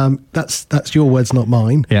 That's your words, not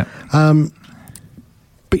mine. Yeah.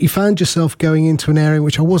 But you found yourself going into an area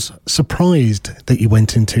which I was surprised that you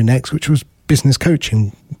went into next, which was business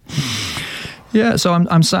coaching. Yeah, so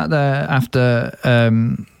I'm sat there after a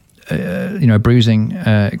bruising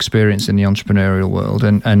experience in the entrepreneurial world,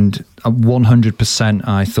 and 100%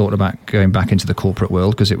 I thought about going back into the corporate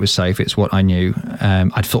world because it was safe. It's what I knew.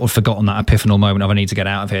 I'd sort of forgotten that epiphanal moment of I need to get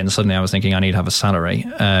out of here, and suddenly I was thinking I need to have a salary.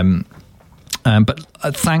 But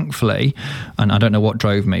thankfully, and I don't know what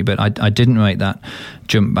drove me, but I didn't make that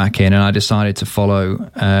jump back in, and I decided to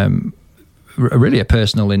follow really a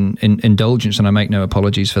personal indulgence, and I make no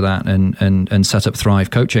apologies for that, and set up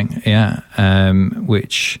Thrive Coaching,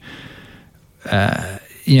 which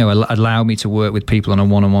allow me to work with people on a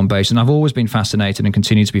one-on-one basis. And I've always been fascinated and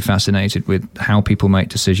continue to be fascinated with how people make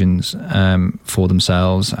decisions for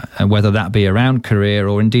themselves, and whether that be around career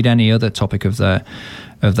or indeed any other topic of their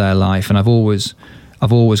life. And I've always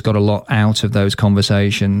got a lot out of those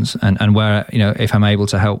conversations, and where if I'm able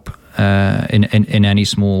to help in any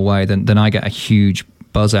small way, then I get a huge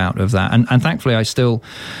buzz out of that. And thankfully, I still,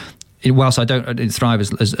 whilst I don't thrive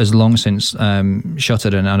as long since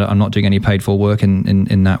shuttered, and I'm not doing any paid for work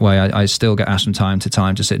in that way, I still get asked from time to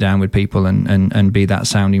time to sit down with people and be that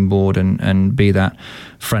sounding board and be that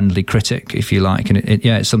friendly critic, if you like. And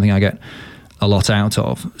it's something I get a lot out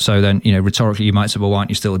of. So then, rhetorically, you might say, well, why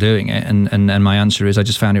aren't you still doing it? And my answer is, I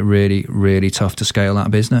just found it really, really tough to scale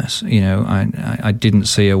that business. I didn't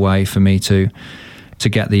see a way for me to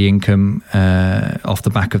get the income off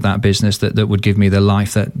the back of that business that would give me the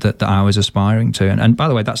life that I was aspiring to. And by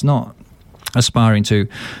the way, that's not aspiring to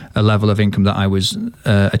a level of income that I was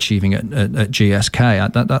achieving at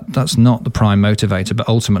GSK. That's not the prime motivator. But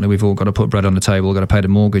ultimately, we've all got to put bread on the table, we've got to pay the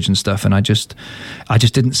mortgage and stuff. And I just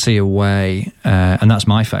didn't see a way, and that's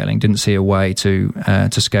my failing. Didn't see a way to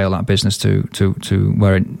scale that business to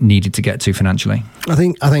where it needed to get to financially. I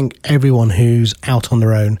think everyone who's out on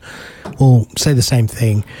their own will say the same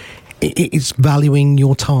thing. It's valuing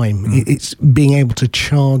your time. It's being able to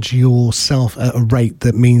charge yourself at a rate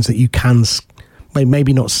that means that you can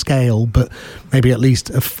maybe not scale, but maybe at least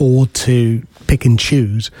afford to pick and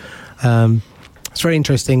choose. It's very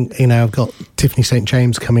interesting. I've got Tiffany St.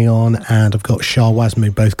 James coming on, and I've got Shah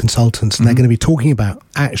Wasmu, both consultants, and they're going to be talking about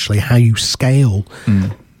actually how you scale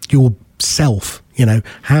yourself.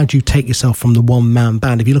 How do you take yourself from the one-man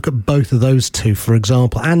band? If you look at both of those two, for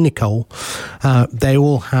example, and Nicole, they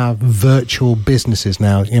all have virtual businesses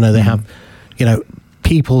now. They have,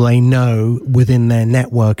 people they know within their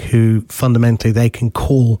network who fundamentally they can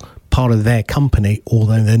call part of their company,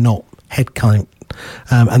 although they're not headcount.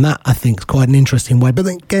 And that, I think, is quite an interesting way. But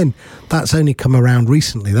then again, that's only come around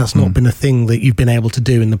recently. That's not been a thing that you've been able to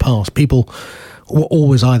do in the past. People were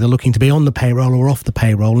always either looking to be on the payroll or off the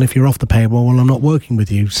payroll. And if you're off the payroll, well, I'm not working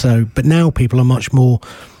with you. But now people are much more,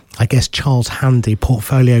 I guess, Charles Handy,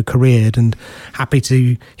 portfolio careered, and happy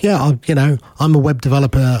to, I'm a web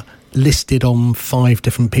developer listed on 5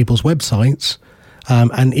 different people's websites.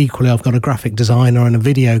 And equally, I've got a graphic designer and a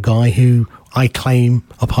video guy who I claim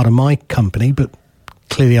are part of my company, but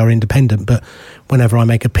clearly are independent. But whenever I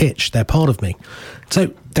make a pitch, they're part of me.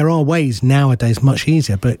 So there are ways nowadays much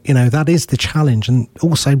easier, but that is the challenge. And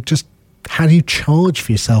also, just how do you charge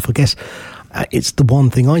for yourself? I guess it's the one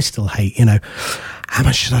thing I still hate. How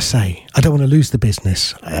much should I say? I don't want to lose the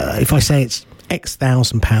business. If I say it's X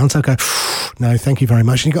 £1,000, I go, no, thank you very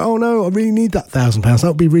much. And you go, oh no, I really need that £1,000. That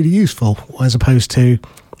would be really useful. As opposed to,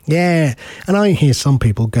 yeah. And I hear some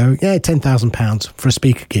people go, yeah, £10,000 for a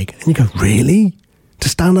speaker gig. And you go, really? To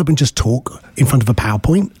stand up and just talk in front of a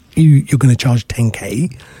PowerPoint? You're going to charge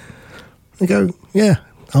 10k? They go, yeah,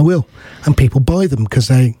 I will. And people buy them because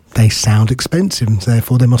they sound expensive, and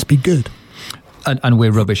therefore they must be good. And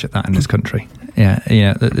we're rubbish at that in this country. Yeah.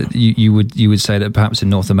 You would say that perhaps in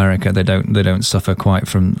North America they don't suffer quite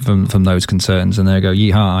from those concerns, and they go,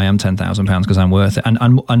 yeehaw, I am £10,000 because I'm worth it,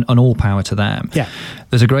 and all power to them. Yeah.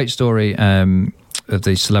 There's a great story of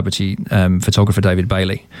the celebrity photographer David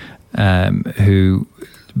Bailey, who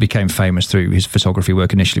became famous through his photography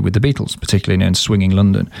work initially with the Beatles, particularly in Swinging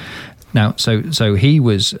London. Now, so he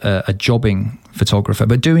was a jobbing photographer,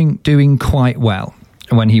 but doing quite well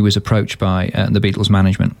when he was approached by the Beatles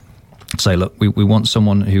management. Say, look, we want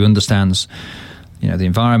someone who understands, the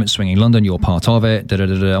environment, Swinging London, you're part of it, I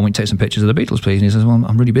want you to take some pictures of the Beatles, please. And he says, well,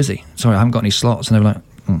 I'm really busy. Sorry, I haven't got any slots. And they were like,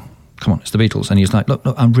 come on, it's the Beatles. And he's like, look,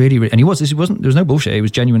 I'm really, and there was no bullshit. He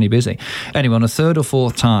was genuinely busy. Anyway, on a 3rd or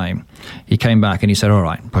 4th time, he came back and he said, all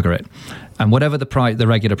right, bugger it. And whatever the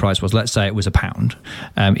regular price was, let's say it was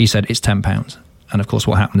 £1, he said, it's £10. And of course,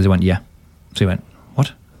 what happened is he went, yeah. So he went,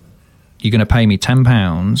 what? You're going to pay me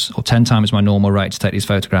 £10 or 10 times my normal rate to take these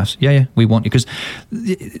photographs? Yeah, we want you. Because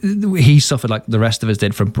he suffered like the rest of us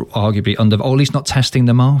did from arguably or at least not testing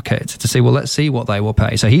the market to see, well, let's see what they will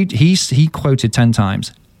pay. So he quoted 10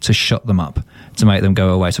 times to shut them up, to make them go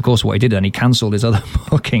away. So of course what he did then, he cancelled his other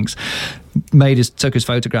bookings, took his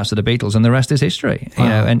photographs of the Beatles, and the rest is history.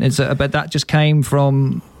 Wow. And but that just came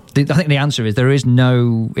from, I think the answer is there is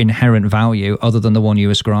no inherent value other than the one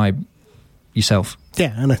you ascribe yourself.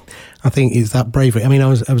 Yeah, and I think it's that bravery. I mean, I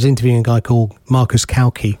was interviewing a guy called Marcus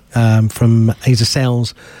Kalki he's a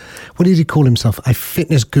sales, what did he call himself? A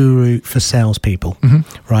fitness guru for salespeople,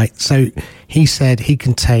 right? So he said he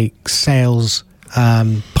can take sales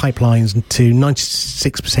pipelines to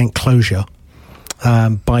 96% closure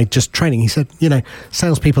by just training. He said,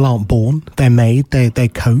 salespeople aren't born; they're made, they're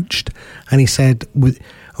coached. And he said,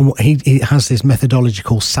 he has this methodology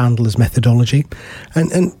called Sandler's methodology,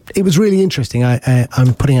 and it was really interesting.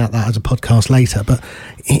 I'm putting out that as a podcast later, but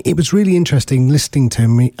it was really interesting listening to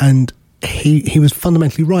him, and he was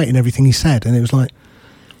fundamentally right in everything he said. And it was like,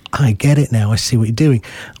 I get it now. I see what you're doing.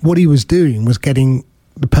 What he was doing was getting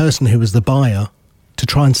the person who was the buyer to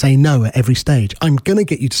try and say no at every stage. I'm going to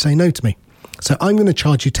get you to say no to me. So I'm going to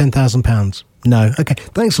charge you £10,000. No. Okay,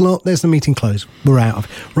 thanks a lot. There's the meeting closed. We're out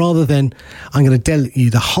of. Rather than I'm going to tell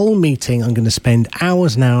you the whole meeting, I'm going to spend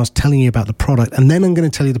hours and hours telling you about the product, and then I'm going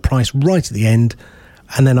to tell you the price right at the end,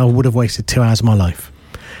 and then I would have wasted 2 hours of my life.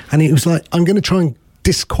 And it was like, I'm going to try and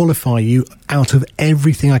disqualify you out of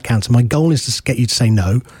everything I can. So my goal is to get you to say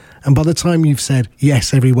no. And by the time you've said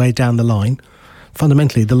yes every way down the line,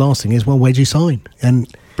 fundamentally the last thing is, well, where'd you sign?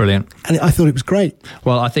 And brilliant. And I thought it was great.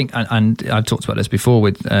 Well, I think, and I've talked about this before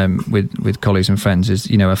with colleagues and friends, is,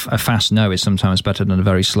 you know, a fast no is sometimes better than a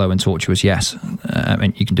very slow and tortuous yes. I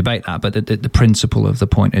mean, you can debate that, but the principle of the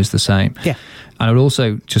point is the same. Yeah. And I would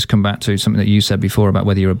also just come back to something that you said before about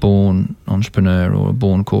whether you're a born entrepreneur or a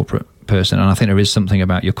born corporate person. And I think there is something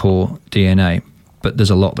about your core DNA, but there's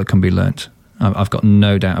a lot that can be learnt. I've got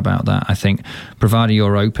no doubt about that. I think provided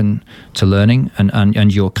you're open to learning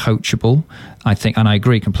and you're coachable, I think, and I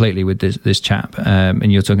agree completely with this chap,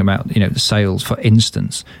 and you're talking about, you know, the sales, for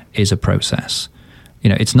instance, is a process. You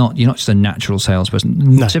know, you're not just a natural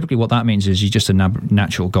salesperson. No. Typically what that means is you're just a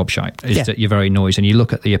natural gobshite. Is that you're very noisy. And you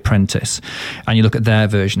look at The Apprentice and you look at their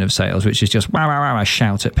version of sales, which is just wow, wow, wow,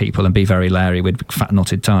 shout at people and be very leery with fat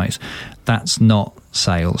knotted ties. That's not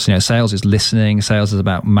sales. You know, sales is listening. Sales is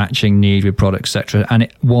about matching need with product, etc. And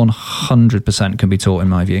it 100% can be taught, in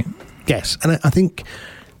my view. Yes. And I think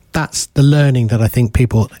that's the learning that I think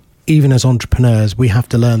people, even as entrepreneurs, we have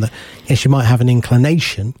to learn that, yes, you might have an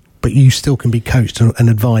inclination, but you still can be coached and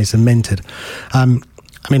advised and mentored. I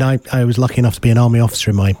mean, I was lucky enough to be an army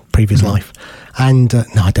officer in my previous life. And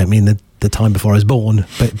no, I don't mean the time before I was born,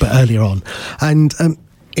 but earlier on. And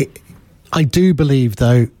I do believe,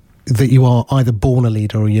 though, that you are either born a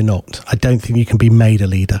leader or you're not. I don't think you can be made a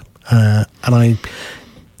leader. And I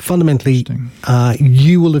fundamentally,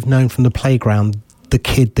 you will have known from the playground the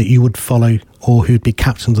kid that you would follow, or who'd be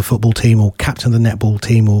captain of the football team or captain of the netball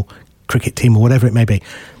team or cricket team or whatever it may be.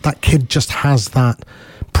 That kid just has that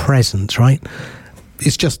presence, right?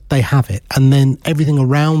 It's just they have it, and then everything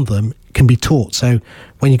around them can be taught. So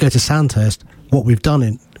when you go to Sandhurst, what we've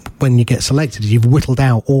done when you get selected is you've whittled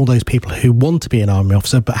out all those people who want to be an army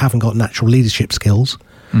officer but haven't got natural leadership skills,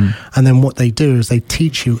 and then what they do is they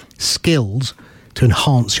teach you skills to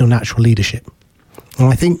enhance your natural leadership. And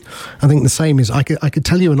I think the same is I could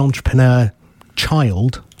tell you an entrepreneur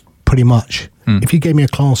child pretty much. If you gave me a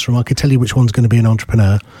classroom, I could tell you which one's going to be an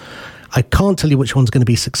entrepreneur. I can't tell you which one's going to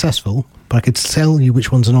be successful, but I could tell you which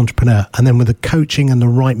one's an entrepreneur. And then with the coaching and the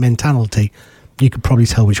right mentality, you could probably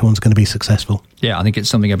tell which one's going to be successful. Yeah, I think it's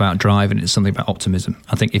something about drive and it's something about optimism.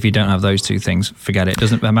 I think if you don't have those two things, forget it. It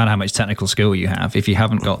doesn't matter how much technical skill you have. If you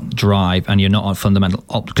haven't got drive and you're not on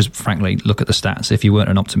fundamental, because frankly, look at the stats. If you weren't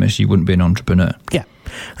an optimist, you wouldn't be an entrepreneur. Yeah.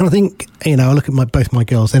 And I think, you know, I look at both my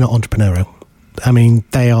girls, they're not entrepreneurial. I mean,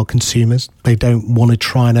 they are consumers. They don't want to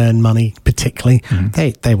try and earn money particularly.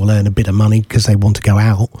 They will earn a bit of money because they want to go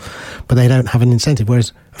out, but they don't have an incentive.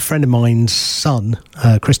 Whereas a friend of mine's son,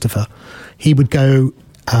 Christopher, he would go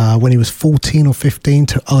when he was 14 or 15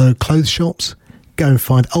 to clothes shops, go and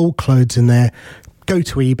find old clothes in there, go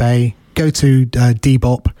to eBay, go to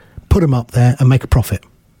Depop, put them up there and make a profit.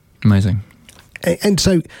 Amazing. And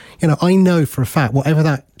so, you know, I know for a fact, whatever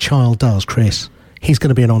that child does, Chris, he's going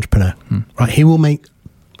to be an entrepreneur, right? He will make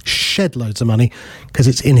shed loads of money because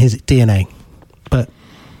it's in his DNA. But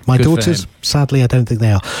my daughters, sadly, I don't think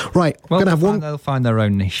they are. Right, well, going to have one. They'll find their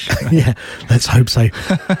own niche. Yeah, let's hope so.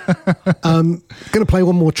 Going to play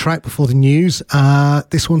one more track before the news.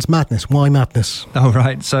 This one's Madness. Why Madness? Oh,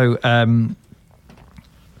 right. So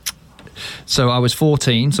I was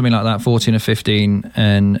 14, something like that, 14 or 15,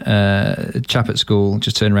 and a chap at school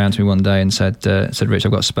just turned around to me one day and said, Rich,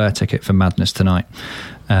 I've got a spare ticket for Madness tonight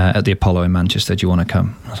at the Apollo in Manchester. Do you want to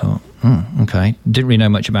come? I thought, okay. Didn't really know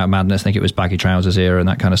much about Madness. I think it was baggy trousers era and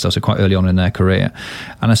that kind of stuff, so quite early on in their career.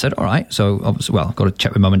 And I said, all right. So, obviously, well, got to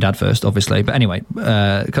check with mum and dad first, obviously. But anyway,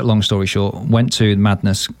 cut a long story short, went to the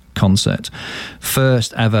Madness concert.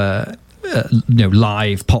 First ever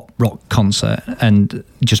live pop rock concert, and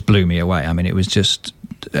just blew me away. I mean, it was just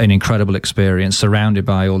an incredible experience, surrounded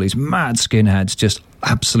by all these mad skinheads, just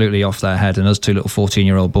absolutely off their head, and us two little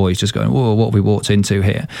 14-year-old boys just going, whoa, what have we walked into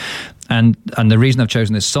here? And the reason I've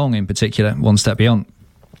chosen this song in particular, One Step Beyond,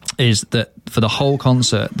 is that for the whole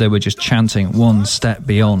concert they were just chanting one step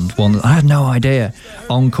beyond. I had no idea.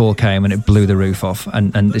 Encore came and it blew the roof off,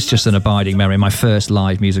 and it's just an abiding memory, my first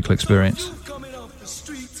live musical experience.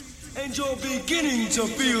 You're beginning to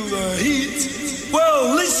feel the heat.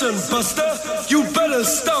 Well, listen, Buster, you better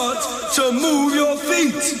start to move your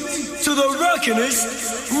feet to the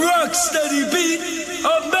rockinest, rock-steady beat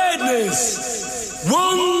of madness.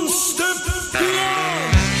 One step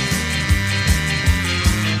beyond.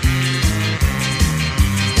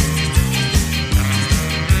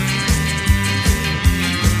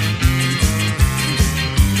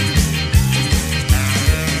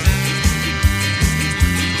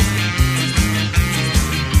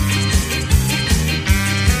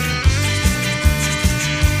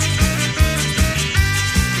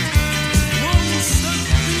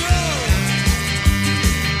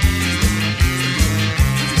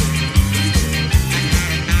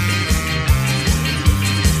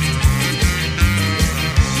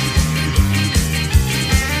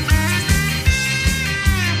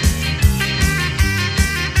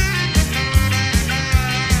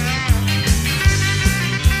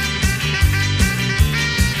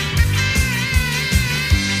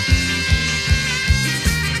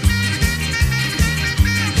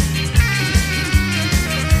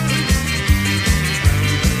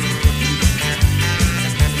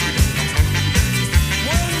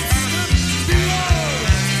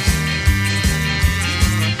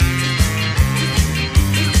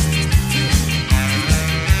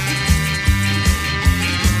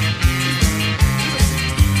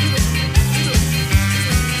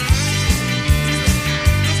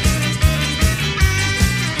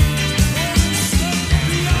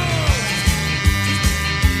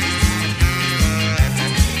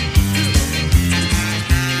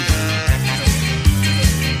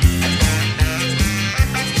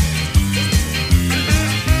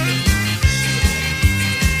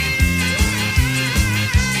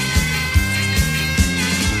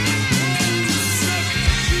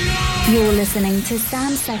 You're listening to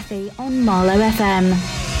Sam Sethi on Marlow FM.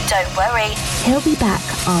 Don't worry, he'll be back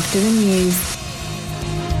after the news.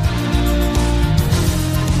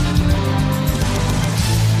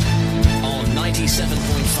 On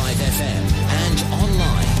 97.5 FM and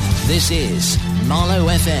online, this is Marlow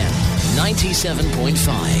FM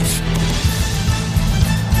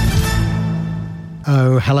 97.5.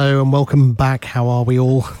 Oh, hello and welcome back. How are we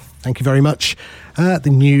all? Thank you very much.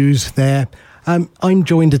 The news there. I'm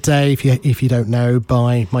joined today, if you don't know,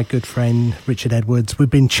 by my good friend Richard Edwards. We've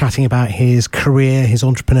been chatting about his career, his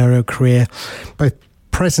entrepreneurial career, both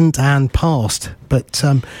present and past. But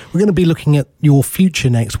we're going to be looking at your future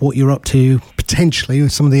next, what you're up to, potentially,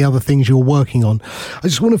 with some of the other things you're working on. I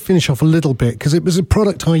just want to finish off a little bit, because it was a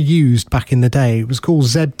product I used back in the day. It was called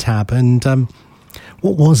ZebTab, and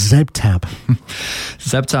what was ZebTab?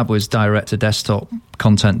 ZebTab was direct-to-desktop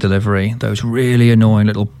content delivery, those really annoying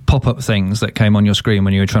little pop-up things that came on your screen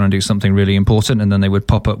when you were trying to do something really important, and then they would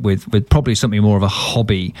pop up with probably something more of a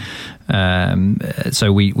hobby.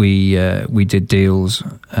 So we did deals,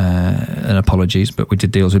 and apologies, but we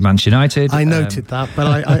did deals with Manchester United. I noted that, but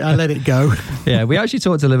I let it go. Yeah, we actually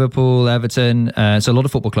talked to Liverpool, Everton, so a lot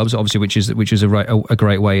of football clubs, obviously, which is a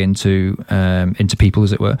great way into people,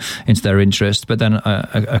 as it were, into their interest. But then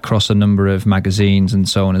across a number of magazines and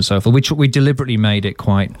so on and so forth, which we deliberately made it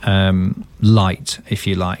quite light, if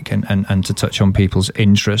you like, and to touch on people's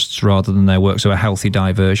interests rather than their work. So a healthy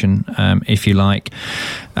diversion, if you like.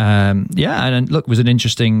 And look, it was an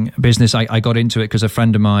interesting business. I got into it because a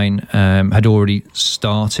friend of mine had already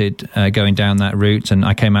started going down that route, and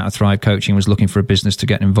I came out of Thrive Coaching, was looking for a business to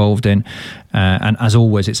get involved in, and as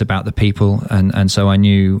always, it's about the people, and so I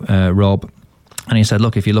knew Rob. And he said,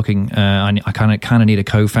 look, if you're looking, I kind of need a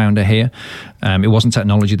co-founder here. It wasn't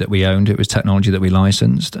technology that we owned, it was technology that we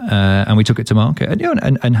licensed, and we took it to market,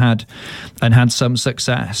 and had some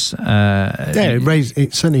success.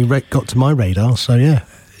 It certainly got to my radar, so yeah.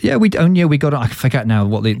 Yeah, we got. I forget now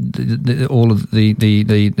what all of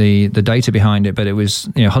the data behind it, but it was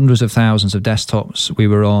hundreds of thousands of desktops we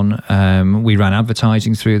were on. We ran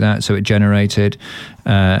advertising through that, so it generated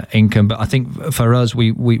income. But I think for us,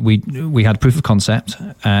 we had proof of concept,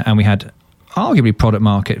 and we had arguably product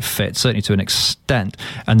market fit, certainly to an extent,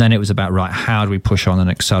 and then it was about, right, how do we push on and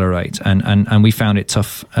accelerate, and we found it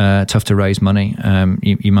tough to raise money.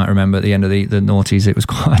 You might remember at the end of the noughties, it was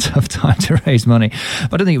quite a tough time to raise money,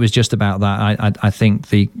 but I don't think it was just about that. I think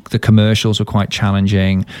the commercials were quite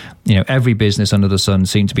challenging. Every business under the sun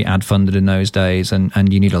seemed to be ad funded in those days,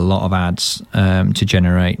 and you need a lot of ads to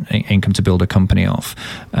generate income to build a company off,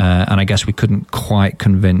 and I guess we couldn't quite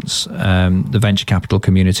convince the venture capital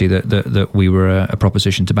community that we were a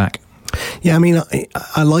proposition to back. Yeah, I mean,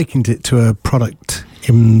 I likened it to a product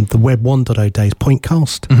in the Web 1.0 days,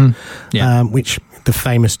 Pointcast, Mm-hmm. Yeah. Which the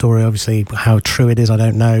famous story, obviously, how true it is, I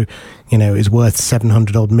don't know. You know, it was worth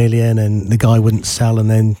 700 odd million and the guy wouldn't sell, and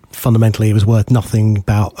then fundamentally it was worth nothing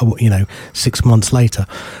about, 6 months later.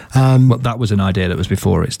 Well, that was an idea that was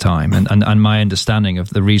before its time. And my understanding of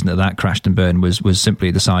the reason that crashed and burned was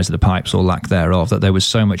simply the size of the pipes or lack thereof, that there was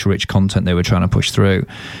so much rich content they were trying to push through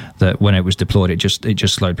that when it was deployed, it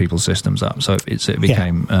just slowed people's systems up. So it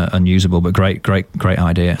became unusable, but great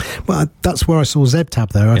idea. Well, that's where I saw ZebTab,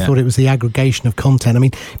 though. I thought it was the aggregation of content. I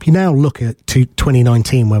mean, if you now look at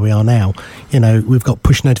 2019, where we are now, we've got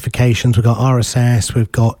push notifications, we've got RSS,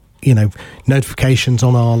 we've got notifications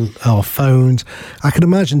on our phones. I could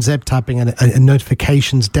imagine ZebTab being a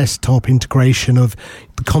notifications desktop integration of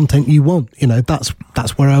the content you want.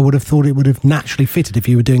 That's where I would have thought it would have naturally fitted if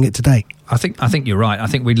you were doing it today. I think you're right. I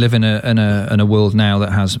think we live in a world now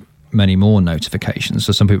that has many more notifications.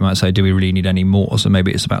 So some people might say, do we really need any more? So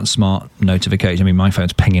maybe it's about smart notification. I mean, my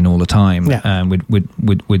phone's pinging all the time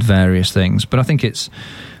with various things. But I think it's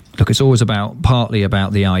always partly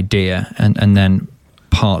about the idea and then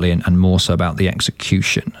partly and more so about the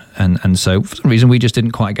execution. And so for some reason we just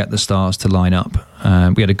didn't quite get the stars to line up.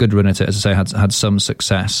 We had a good run at it, as I say, had some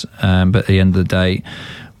success, but at the end of the day,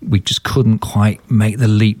 we just couldn't quite make the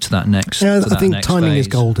leap to that next. Yeah, I think timing is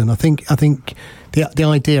golden. I think the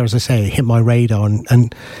idea, as I say, hit my radar,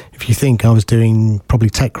 and if you think, I was doing probably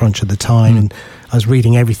TechCrunch at the time, and I was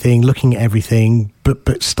reading everything, looking at everything,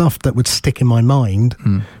 but stuff that would stick in my mind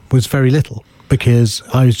was very little. Because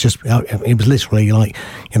it was literally like,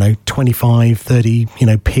 25, 30, PR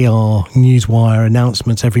newswire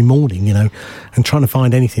announcements every morning, and trying to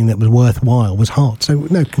find anything that was worthwhile was hard. So,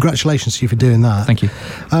 no, congratulations to you for doing that. Thank you.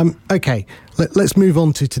 Okay, let's move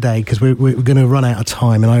on to today, because we're going to run out of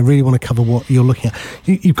time, and I really want to cover what you're looking at.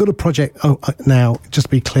 You've got a project. Now, just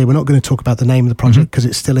to be clear, we're not going to talk about the name of the project because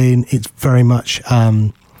it's very much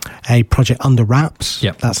a project under wraps.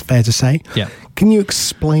 Yep. That's fair to say. Yeah. Can you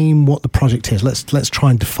explain what the project is? Let's try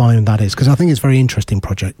and define what that is, because I think it's a very interesting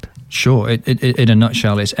project. Sure. It, in a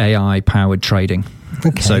nutshell, it's AI-powered trading.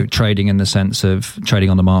 Okay. So trading in the sense of trading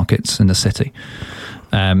on the markets in the city.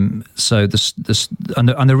 So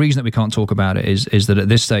the reason that we can't talk about it is that at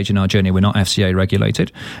this stage in our journey, we're not FCA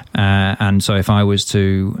regulated. And so if I was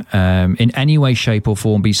to, in any way, shape or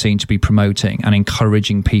form, be seen to be promoting and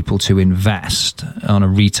encouraging people to invest on a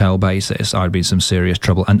retail basis, I'd be in some serious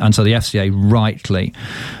trouble. And so the FCA rightly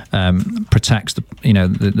protects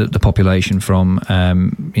the population from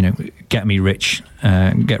get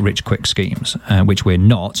rich quick schemes, which we're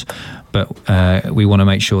not. But we want to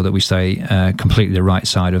make sure that we stay completely the right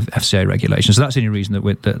side of FCA regulations. So that's the only reason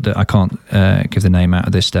that I can't give the name out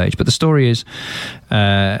at this stage. But the story is,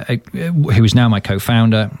 who is now my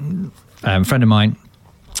co-founder, friend of mine,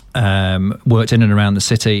 worked in and around the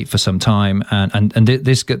city for some time, and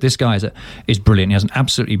this guy is brilliant. He has an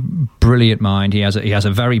absolutely brilliant mind. He has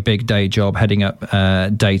a very big day job heading up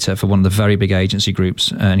data for one of the very big agency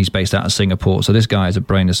groups, and he's based out of Singapore. So this guy has a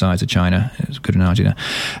brain the size of China. It's a good analogy there.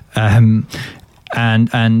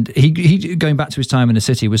 And he going back to his time in the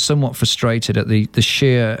city was somewhat frustrated at the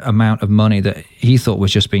sheer amount of money that he thought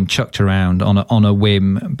was just being chucked around on a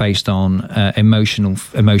whim based on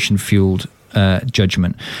emotion fueled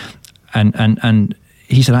judgment, and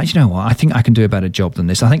he said, you know what, I think I can do a better job than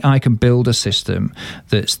this. I think I can build a system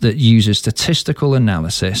that uses statistical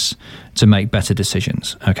analysis to make better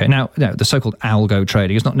decisions. Okay, now the so-called algo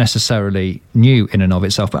trading is not necessarily new in and of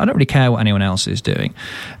itself, but I don't really care what anyone else is doing.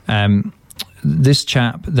 This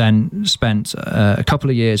chap then spent a couple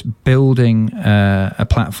of years building a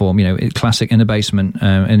platform, classic in the basement,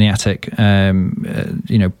 in the attic,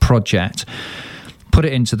 project. Put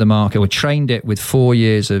it into the market. We trained it with 4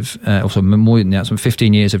 years of, also more than that, some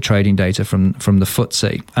 15 years of trading data from the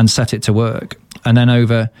FTSE, and set it to work. And then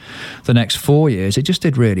over the next 4 years, it just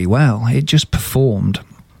did really well. It just performed.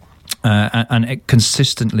 And it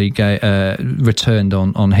consistently returned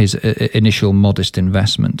on his initial modest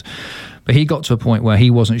investment. But he got to a point where he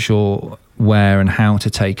wasn't sure where and how to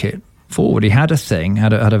take it forward. He had a thing,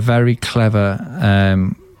 had a very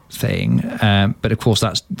clever thing, but of course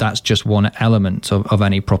that's just one element of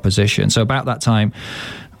any proposition. So about that time,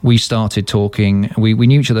 we started talking. We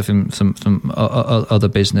knew each other from other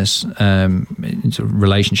business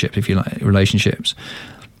relationships, if you like, relationships.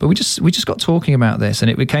 But we just got talking about this, and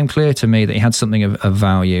it became clear to me that he had something of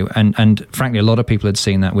value. And frankly, a lot of people had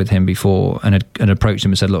seen that with him before and had approached him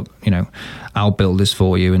and said, look, I'll build this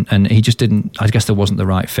for you. And he just didn't, I guess there wasn't the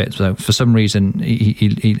right fit. So for some reason, he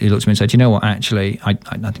looked at me and said, you know what, actually, I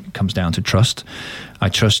think it comes down to trust. I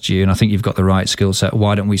trust you, and I think you've got the right skill set.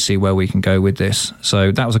 Why don't we see where we can go with this?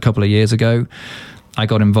 So that was a couple of years ago. I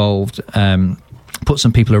got involved put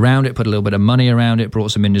some people around it, put a little bit of money around it,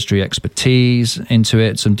 brought some industry expertise into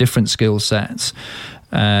it, some different skill sets,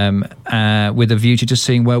 with a view to just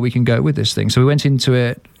seeing where we can go with this thing. So we went into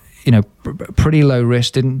it, pretty low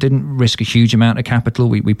risk, didn't risk a huge amount of capital.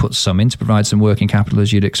 We put some in to provide some working capital,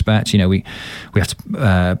 as you'd expect. We have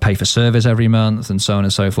to pay for servers every month and so on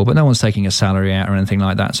and so forth, but no one's taking a salary out or anything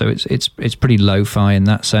like that. So it's pretty lo-fi in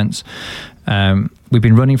that sense. We've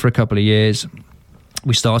been running for a couple of years.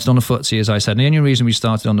 We started on the FTSE, as I said. And the only reason we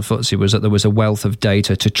started on the FTSE was that there was a wealth of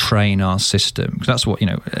data to train our system. Because that's what,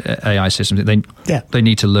 AI systems, they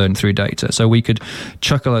need to learn through data. So we could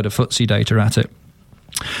chuck a load of FTSE data at it.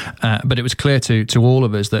 But it was clear to all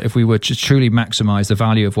of us that if we were to truly maximise the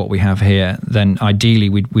value of what we have here, then ideally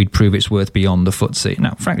we'd prove its worth beyond the FTSE.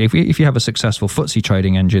 Now, frankly, if you have a successful FTSE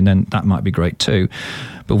trading engine, then that might be great too.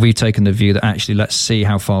 But we've taken the view that actually let's see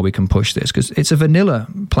how far we can push this, because it's a vanilla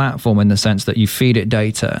platform in the sense that you feed it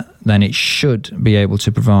data, then it should be able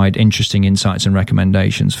to provide interesting insights and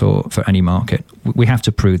recommendations for any market. We have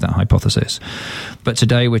to prove that hypothesis. But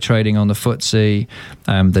today we're trading on the FTSE,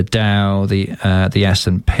 the Dow, the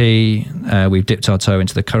S&P. We've dipped our toe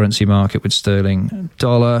into the currency market with sterling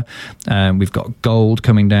dollar. We've got gold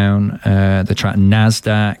coming down. The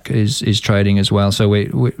NASDAQ is trading as well. So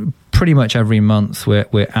we pretty much every month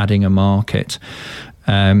we're adding a market,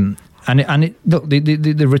 look,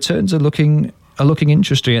 the returns are looking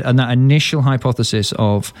interesting. And that initial hypothesis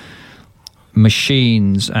of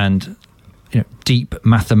machines and deep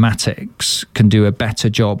mathematics can do a better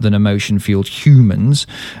job than emotion-fueled humans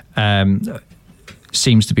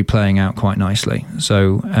seems to be playing out quite nicely.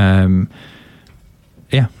 So,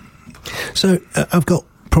 yeah. So I've got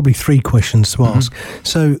probably 3 questions to ask.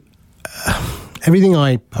 So everything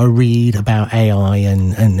I read about AI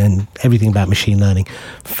and everything about machine learning,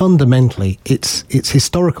 fundamentally, it's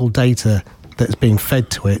historical data that's being fed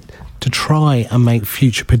to it to try and make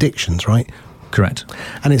future predictions, right? Correct.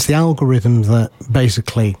 And it's the algorithm that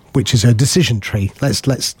basically, which is a decision tree. Let's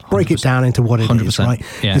break it down into what it is, right?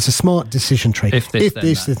 Yeah. It's a smart decision tree. If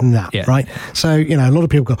this, then that, yeah. Right? So, a lot of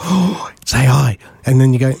people go, oh, it's AI. And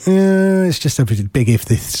then you go, it's just a big if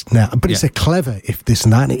this and that. But it's a clever if this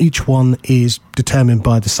and that. And each one is determined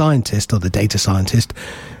by the scientist or the data scientist,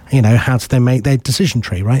 how do they make their decision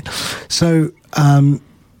tree, right? So,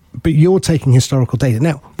 but you're taking historical data.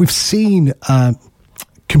 Now, we've seen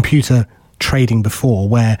computer trading before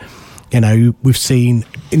where we've seen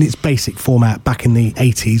in its basic format back in the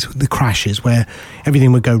 80s the crashes where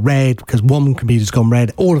everything would go red because one computer's gone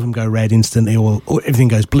red, all of them go red instantly, or everything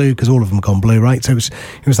goes blue because all of them have gone blue, right? So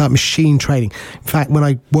it was that machine trading. In fact, when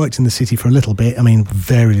I worked in the city for a little bit,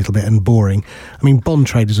 very little bit and boring, bond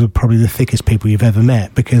traders were probably the thickest people you've ever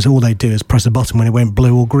met because all they do is press a button when it went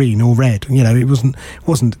blue or green or red. It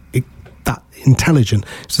wasn't that intelligent.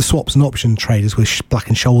 It's the swaps and option traders with Black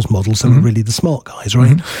and Scholes models that are really the smart guys,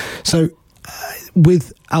 right? So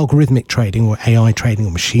with algorithmic trading or AI trading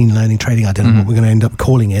or machine learning trading, I don't know what we're going to end up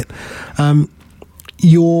calling it,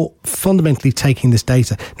 you're fundamentally taking this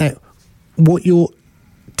data. Now, what you're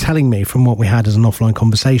telling me from what we had as an offline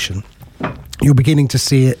conversation, you're beginning to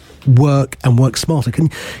see it work and work smarter.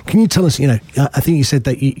 Can you tell us, I think you said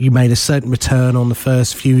that you made a certain return on the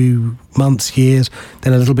first few months, years,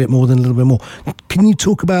 then a little bit more, then a little bit more. Can you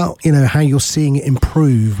talk about, how you're seeing it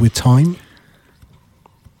improve with time?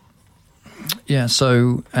 Yeah,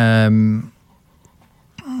 so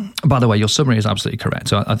by the way, your summary is absolutely correct.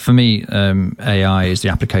 So for me, AI is the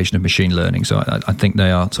application of machine learning. So I think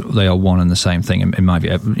they are one and the same thing. In my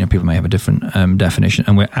view, people may have a different definition,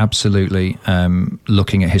 and we're absolutely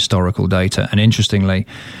looking at historical data. And interestingly,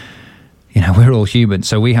 we're all human,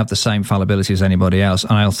 so we have the same fallibility as anybody else.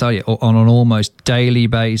 And I'll tell you, on an almost daily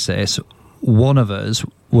basis, one of us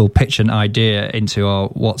will pitch an idea into our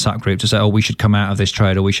WhatsApp group to say, we should come out of this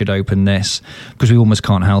trade or we should open this, because we almost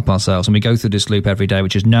can't help ourselves. And we go through this loop every day,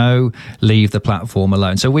 which is no, leave the platform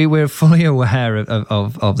alone. So we're fully aware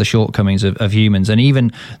of the shortcomings of humans. And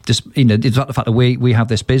even just, the fact that we have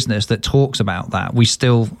this business that talks about that, we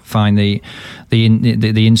still find the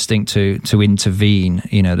instinct to intervene.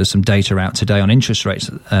 There's some data out today on interest rates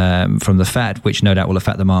from the Fed, which no doubt will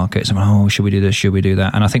affect the markets. Should we do this? Should we do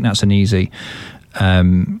that? And I think that's an easy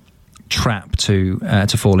trap to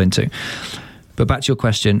fall into. But back to your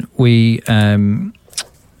question, we the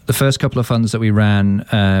first couple of funds that we ran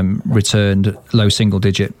returned low single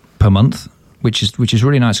digit per month, which is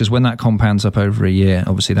really nice, because when that compounds up over a year,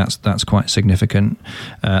 obviously that's quite significant.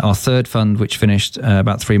 Our third fund, which finished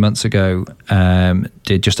about 3 months ago,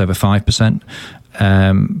 did just over 5%.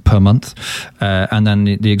 per month, and then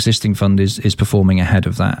the existing fund is performing ahead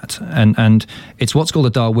of that. And it's what's called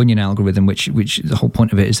a Darwinian algorithm, which the whole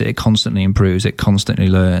point of it is that it constantly improves, it constantly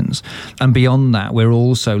learns. And beyond that, we're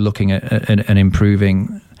also looking at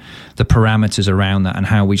improving the parameters around that and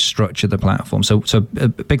how we structure the platform. So a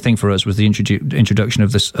big thing for us was the introduction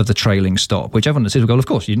of the trailing stop, which everyone says, well, of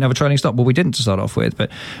course, you didn't have a trailing stop. Well, we didn't to start off with, but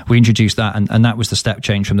we introduced that, and that was the step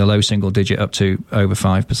change from the low single digit up to over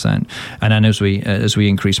 5%. And then as we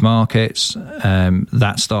increase markets,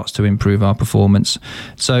 that starts to improve our performance.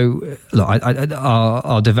 So look,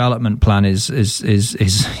 our development plan is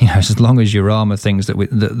as long as your arm of things that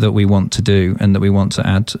we want to do and that we want to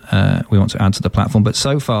add to the platform. But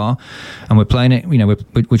so far, and we're playing it,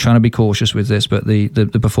 we're trying to be cautious with this, but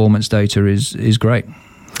the performance data is great.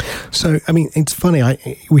 So, I mean, it's funny,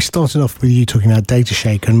 we started off with you talking about data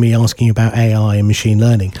shake and me asking about AI and machine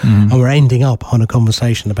learning, and we're ending up on a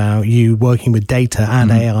conversation about you working with data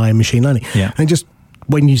and AI and machine learning. Yeah. And just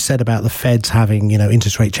when you said about the Feds having,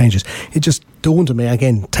 interest rate changes, it just dawned on me,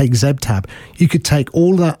 again, take ZebTab. You could take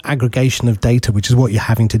all that aggregation of data, which is what you're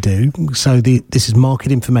having to do. So this is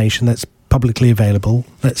market information that's publicly available,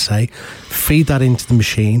 let's say, feed that into the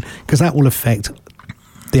machine, because that will affect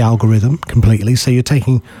the algorithm completely. So you're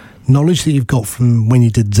taking knowledge that you've got from when you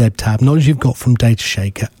did ZebTab, knowledge you've got from Data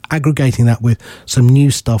Shaker, aggregating that with some new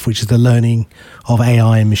stuff, which is the learning of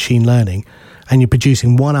AI and machine learning, and you're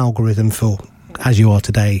producing one algorithm for, as you are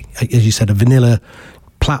today, as you said, a vanilla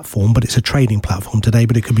platform, but it's a trading platform today,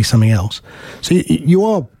 but it could be something else. So you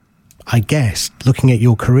are, I guess, looking at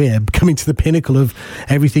your career, coming to the pinnacle of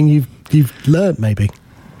everything you've learned, maybe.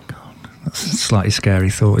 God, that's a slightly scary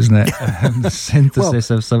thought, isn't it? The synthesis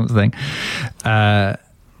of something.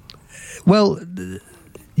 Well,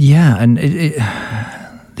 yeah, and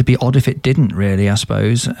it'd be odd if it didn't, really, I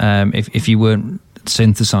suppose, if you weren't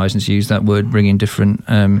synthesizing, to use that word, bringing different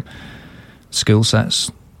skill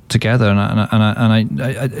sets together. And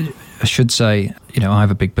I should say, I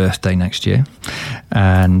have a big birthday next year,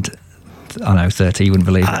 and I know 30, you wouldn't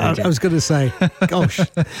believe it. I was going to say, gosh.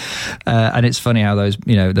 And it's funny how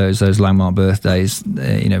those landmark birthdays,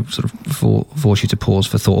 sort of force you to pause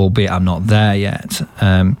for thought, albeit I'm not there yet.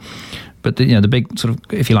 But the big sort of,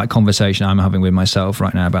 if you like, conversation I'm having with myself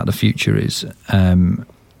right now about the future is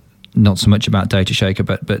not so much about Data Shaker,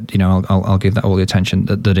 but I'll give that all the attention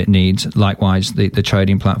that it needs. Likewise, the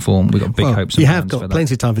trading platform, we've got big hopes. You have got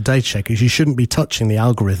plenty of time for Data Shakers. You shouldn't be touching the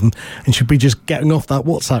algorithm and should be just getting off that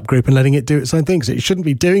WhatsApp group and letting it do its own thing. So you shouldn't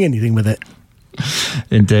be doing anything with it.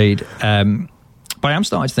 Indeed. But I am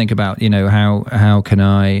starting to think about, how can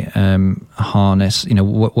I harness,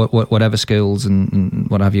 whatever skills and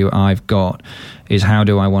what have you I've got, is how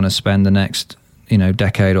do I want to spend the next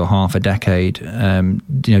decade or half a decade,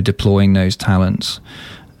 deploying those talents.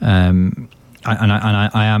 I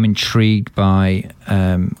am intrigued by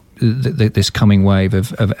this coming wave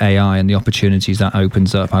of AI and the opportunities that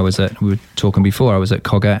opens up. We were talking before, I was at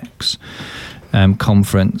CogX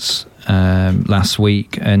conference last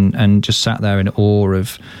week and just sat there in awe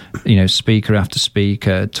of, speaker after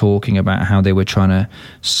speaker talking about how they were trying to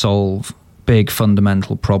solve big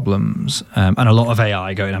fundamental problems, and a lot of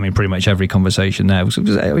AI going. I mean, pretty much every conversation there was,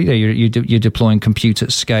 you're deploying compute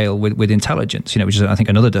at scale with intelligence, which is, I think,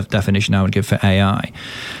 another definition I would give for AI.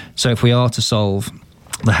 So if we are to solve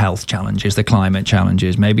the health challenges, the climate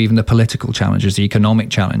challenges, maybe even the political challenges, the economic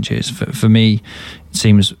challenges, for me, it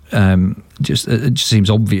seems it just seems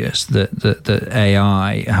obvious that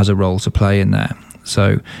AI has a role to play in there.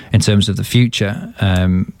 So in terms of the future,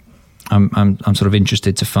 I'm sort of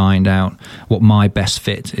interested to find out what my best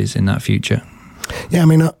fit is in that future. Yeah, I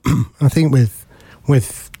mean, I think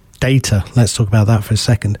with data, let's talk about that for a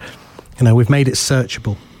second. We've made it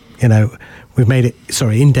searchable. We've made it,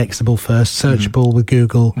 indexable first, searchable with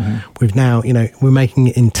Google. We've now, we're making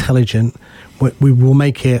it intelligent. We will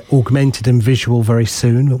make it augmented and visual very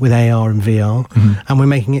soon with AR and VR. And we're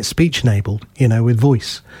making it speech enabled, with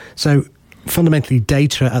voice. So fundamentally,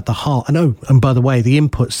 data at the heart. And by the way, the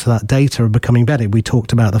inputs to that data are becoming better. We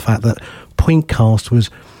talked about the fact that Pointcast was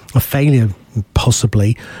a failure,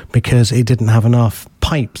 possibly because it didn't have enough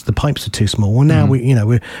pipes. The pipes are too small. Well, now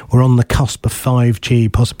we're on the cusp of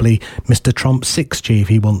 5G, possibly Mr. Trump 6G if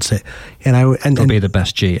he wants it. It'll be the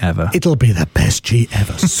best G ever. It'll be the best G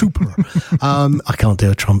ever. Super. I can't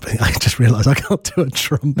do a Trump. I just realised I can't do a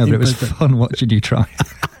Trump. No, but it was fun watching you try.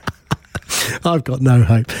 I've got no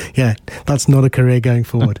hope. Yeah, that's not a career going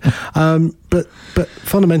forward. But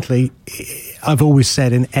fundamentally, I've always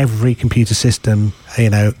said in every computer system,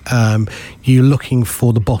 you're looking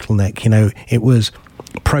for the bottleneck. It was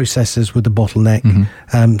processors were the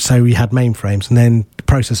bottleneck. So we had mainframes, and then the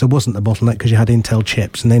processor wasn't the bottleneck because you had Intel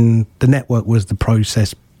chips, and then the network was the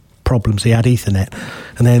process problem, so you had Ethernet.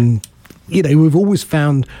 And then, we've always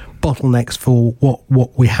found bottlenecks for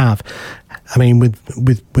what we have. I mean,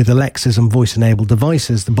 with Alexas and voice-enabled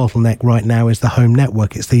devices, the bottleneck right now is the home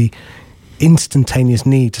network. It's the instantaneous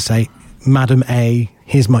need to say, Madam A,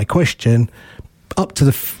 here's my question, up to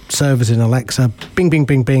the servers in Alexa, bing, bing,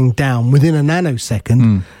 bing, bing, down within a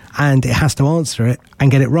nanosecond, and it has to answer it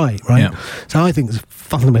and get it right? Yeah. So I think it's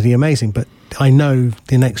fundamentally amazing, but I know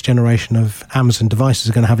the next generation of Amazon devices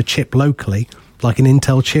are going to have a chip locally, like an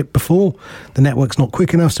Intel chip before. The network's not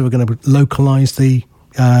quick enough, so we're going to localize the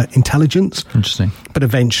intelligence. Interesting. But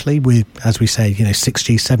eventually, as we say,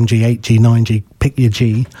 6G, 7G, 8G, 9G, pick your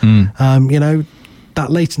G, that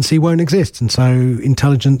latency won't exist, and so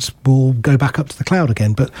intelligence will go back up to the cloud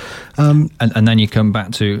again. But and then you come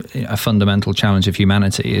back to a fundamental challenge of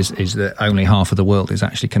humanity is that only half of the world is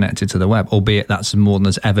actually connected to the web, albeit that's more than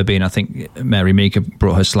there's ever been. I think Mary Meeker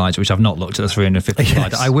brought her slides, which I've not looked at, the 350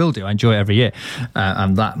 slides. I will do. I enjoy it every year.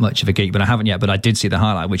 I'm that much of a geek, but I haven't yet. But I did see the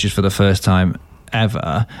highlight, which is for the first time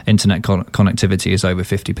ever, internet connectivity is over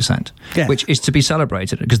 50%, which is to be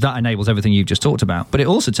celebrated because that enables everything you've just talked about. But it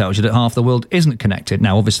also tells you that half the world isn't connected.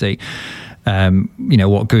 Now, obviously,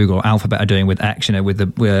 what Google or Alphabet are doing with X, with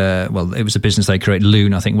the it was a business they created,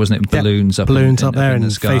 Loon, I think, wasn't it? Balloons up there, in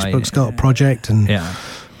the sky. Facebook's got a project, and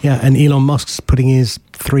and Elon Musk's putting his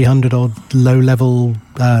 300 odd low-level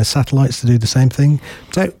satellites to do the same thing.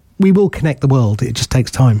 So we will connect the world. It just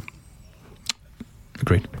takes time.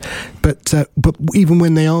 Agreed. But even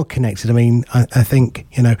when they are connected, I mean, I think,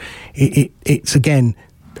 it's again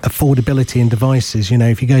affordability in devices.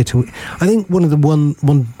 If you go to, I think one of the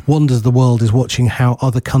wonders of the world is watching how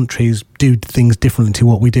other countries do things differently to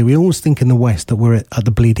what we do. We always think in the West that we're at the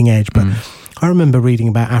bleeding edge, but I remember reading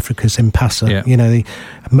about Africa's M-Pesa, the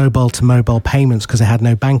mobile-to-mobile payments because they had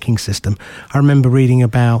no banking system. I remember reading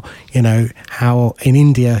about, how in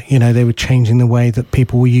India, they were changing the way that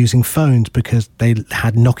people were using phones because they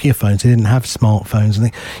had Nokia phones. They didn't have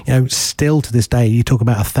smartphones. And still to this day, you talk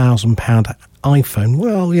about £1,000 iPhone.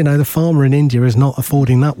 Well, the farmer in India is not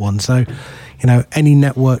affording that one. So, any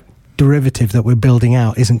network derivative that we're building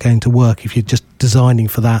out isn't going to work if you're just designing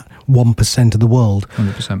for that 1% of the world.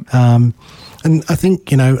 100%. And I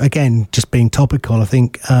think, again, just being topical, I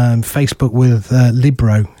think Facebook with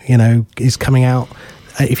Libro, is coming out.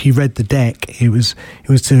 If you read the deck, it was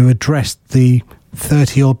to address the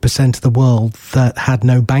 30-odd% of the world that had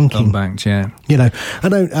no banking. Unbanked,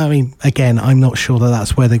 again, I'm not sure that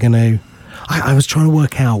that's where they're going to. I was trying to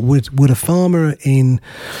work out, would a farmer in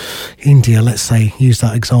India, let's say, use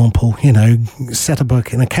that example, set up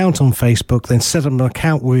an account on Facebook, then set up an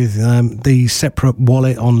account with the separate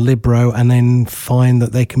wallet on Libro, and then find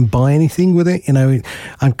that they can buy anything with it?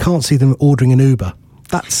 I can't see them ordering an Uber.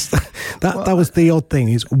 That was the odd thing,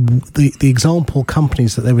 is the example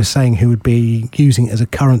companies that they were saying who would be using it as a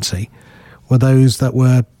currency were those that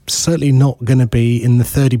were certainly not going to be in the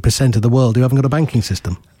 30% of the world who haven't got a banking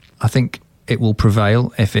system. I think it will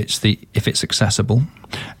prevail if it's accessible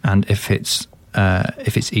and if it's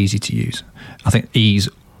easy to use. I think ease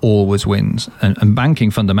always wins, and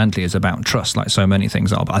banking fundamentally is about trust, like so many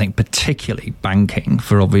things are. But I think particularly banking,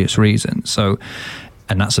 for obvious reasons. So,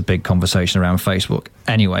 and that's a big conversation around Facebook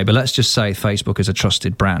anyway. But let's just say Facebook is a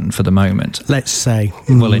trusted brand for the moment. Let's say,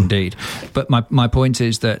 well, indeed. But my point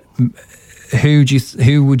is that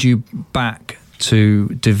who would you back to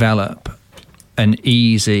develop an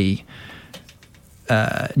easy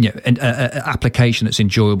an application that's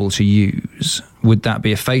enjoyable to use? Would that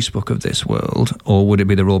be a Facebook of this world, or would it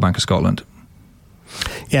be the Royal Bank of Scotland?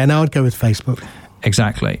 Yeah, no, I'd go with Facebook.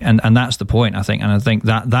 Exactly, and that's the point, I think. And I think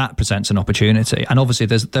that presents an opportunity. And obviously,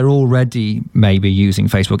 they're already maybe using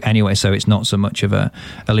Facebook anyway, so it's not so much of a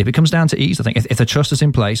leap. It comes down to ease, I think. If the trust is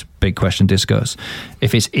in place, big question, discuss.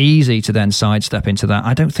 If it's easy to then sidestep into that,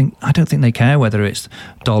 I don't think they care whether it's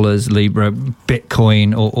dollars, Libra,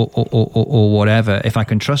 Bitcoin, or whatever. If I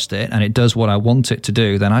can trust it and it does what I want it to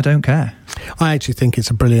do, then I don't care. I actually think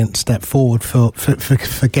it's a brilliant step forward for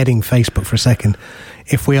getting Facebook for a second.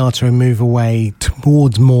 If we are to move away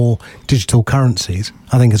towards more digital currencies,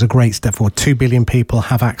 I think it's a great step forward. 2 billion people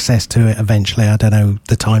have access to it eventually. I don't know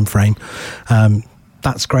the time frame.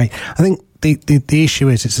 That's great. I think the issue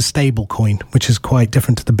is it's a stable coin, which is quite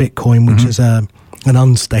different to the Bitcoin, which is an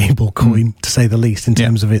unstable coin, to say the least, in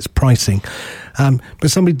terms of its pricing.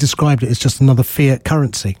 But somebody described it as just another fiat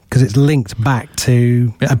currency because it's linked back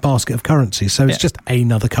to a basket of currencies. So it's just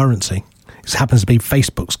another currency. It happens to be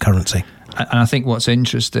Facebook's currency. And I think what's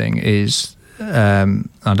interesting is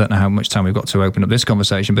I don't know how much time we've got to open up this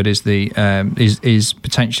conversation, but is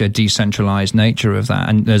potentially a decentralized nature of that.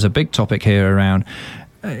 And there's a big topic here around,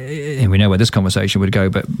 and we know where this conversation would go,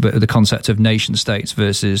 but the concept of nation states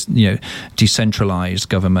versus decentralized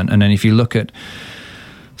government. And then if you look at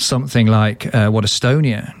something like what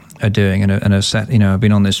Estonia are doing, and I've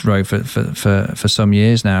been on this road for some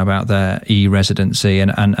years now about their e-residency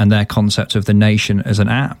and their concept of the nation as an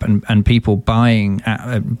app, and people buying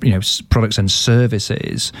products and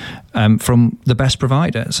services from the best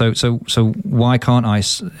provider. So why can't I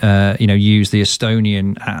use the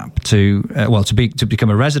Estonian app to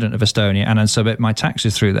become a resident of Estonia and then submit my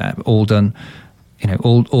taxes through there, all done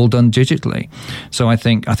digitally. So I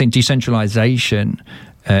think decentralization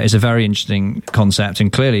is a very interesting concept,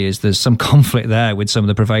 and clearly there's some conflict there with some of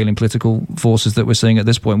the prevailing political forces that we're seeing at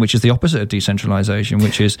this point, which is the opposite of decentralization,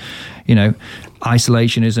 which is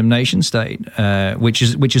isolationism, nation state, which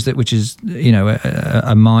is a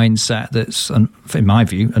mindset that's, in my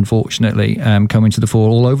view, unfortunately, coming to the fore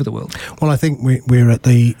all over the world. Well, I think we're at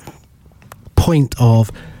the point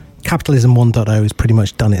of capitalism 1.0 has pretty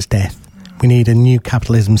much done its death. We need a new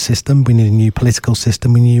capitalism system. We need a new political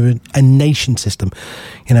system. We need a nation system.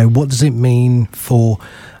 What does it mean for,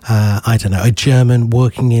 a German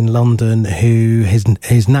working in London who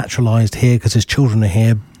is naturalised here because his children are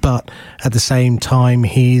here, but at the same time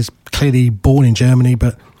he's clearly born in Germany,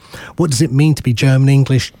 but what does it mean to be German,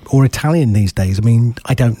 English or Italian these days? I mean,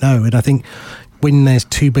 I don't know. And I think when there's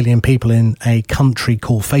 2 billion people in a country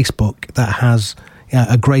called Facebook that has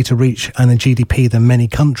a greater reach and a GDP than many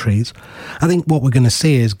countries, I think what we're going to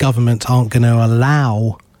see is governments aren't going to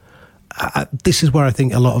allow... this is where I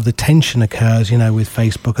think a lot of the tension occurs, with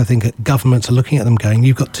Facebook. I think governments are looking at them going,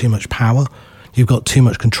 you've got too much power, you've got too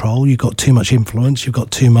much control, you've got too much influence, you've got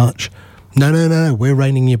too much... No, we're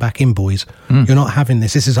reining you back in, boys. You're not having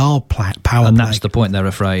this. This is our power and play. That's the point. They're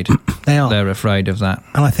afraid. They are. They're afraid of that.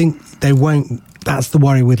 And I think they won't... That's the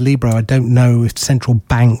worry with Libra. I don't know if central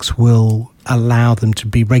banks will allow them to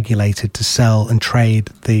be regulated to sell and trade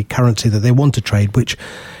the currency that they want to trade, which,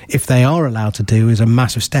 if they are allowed to do, is a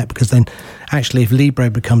massive step, because then actually if Libra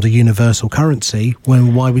becomes a universal currency,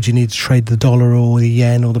 why would you need to trade the dollar or the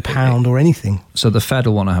yen or the pound or anything? So the Fed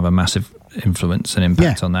will want to have a massive influence and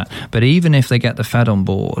impact on that. But even if they get the Fed on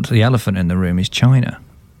board, the elephant in the room is China.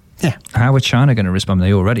 Yeah. How are China going to respond?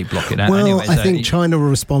 They already block it out. Well, anyway, I think China will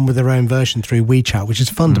respond with their own version through WeChat, which is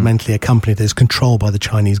fundamentally a company that is controlled by the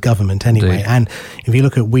Chinese government anyway. Indeed. And if you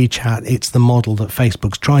look at WeChat, it's the model that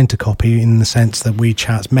Facebook's trying to copy, in the sense that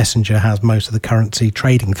WeChat's Messenger has most of the currency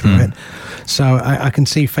trading through it. So I can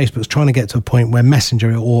see Facebook's trying to get to a point where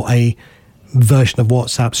Messenger, or a version of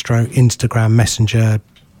WhatsApp / Instagram Messenger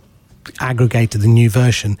aggregated, the new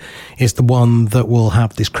version, is the one that will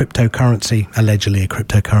have this cryptocurrency, allegedly a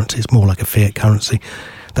cryptocurrency, it's more like a fiat currency,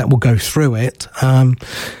 that will go through it.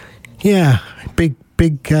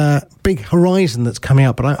 Big horizon that's coming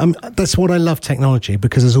up. But that's what I love technology,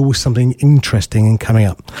 because there's always something interesting and coming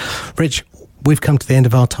up. Rich, we've come to the end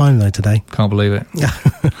of our time though today. Can't believe it.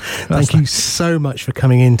 Thank you so much for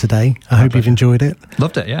coming in today. I hope you've enjoyed it.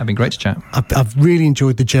 Loved it. Yeah, it's been great to chat. I've really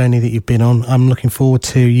enjoyed the journey that you've been on. I'm looking forward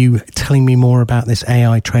to you telling me more about this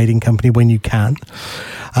AI trading company when you can.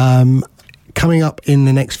 Coming up in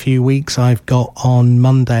the next few weeks, on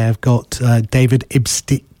Monday, I've got David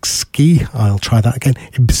Ibstiksky. I'll try that again.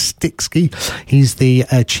 Ibstiksky. He's the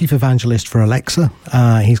chief evangelist for Alexa.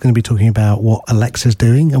 He's going to be talking about what Alexa's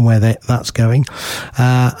doing and where that's going.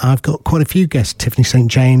 I've got quite a few guests. Tiffany St.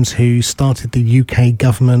 James, who started the UK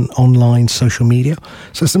government online social media.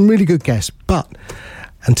 So some really good guests. But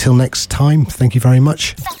until next time, thank you very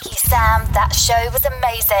much. Thank you, Sam. That show was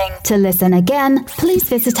amazing. To listen again, please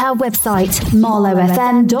visit our website,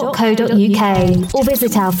 marlowfm.co.uk, or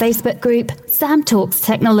visit our Facebook group, Sam Talks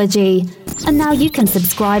Technology. And now you can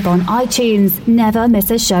subscribe on iTunes. Never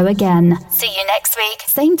miss a show again. See you next week.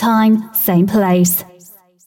 Same time, same place.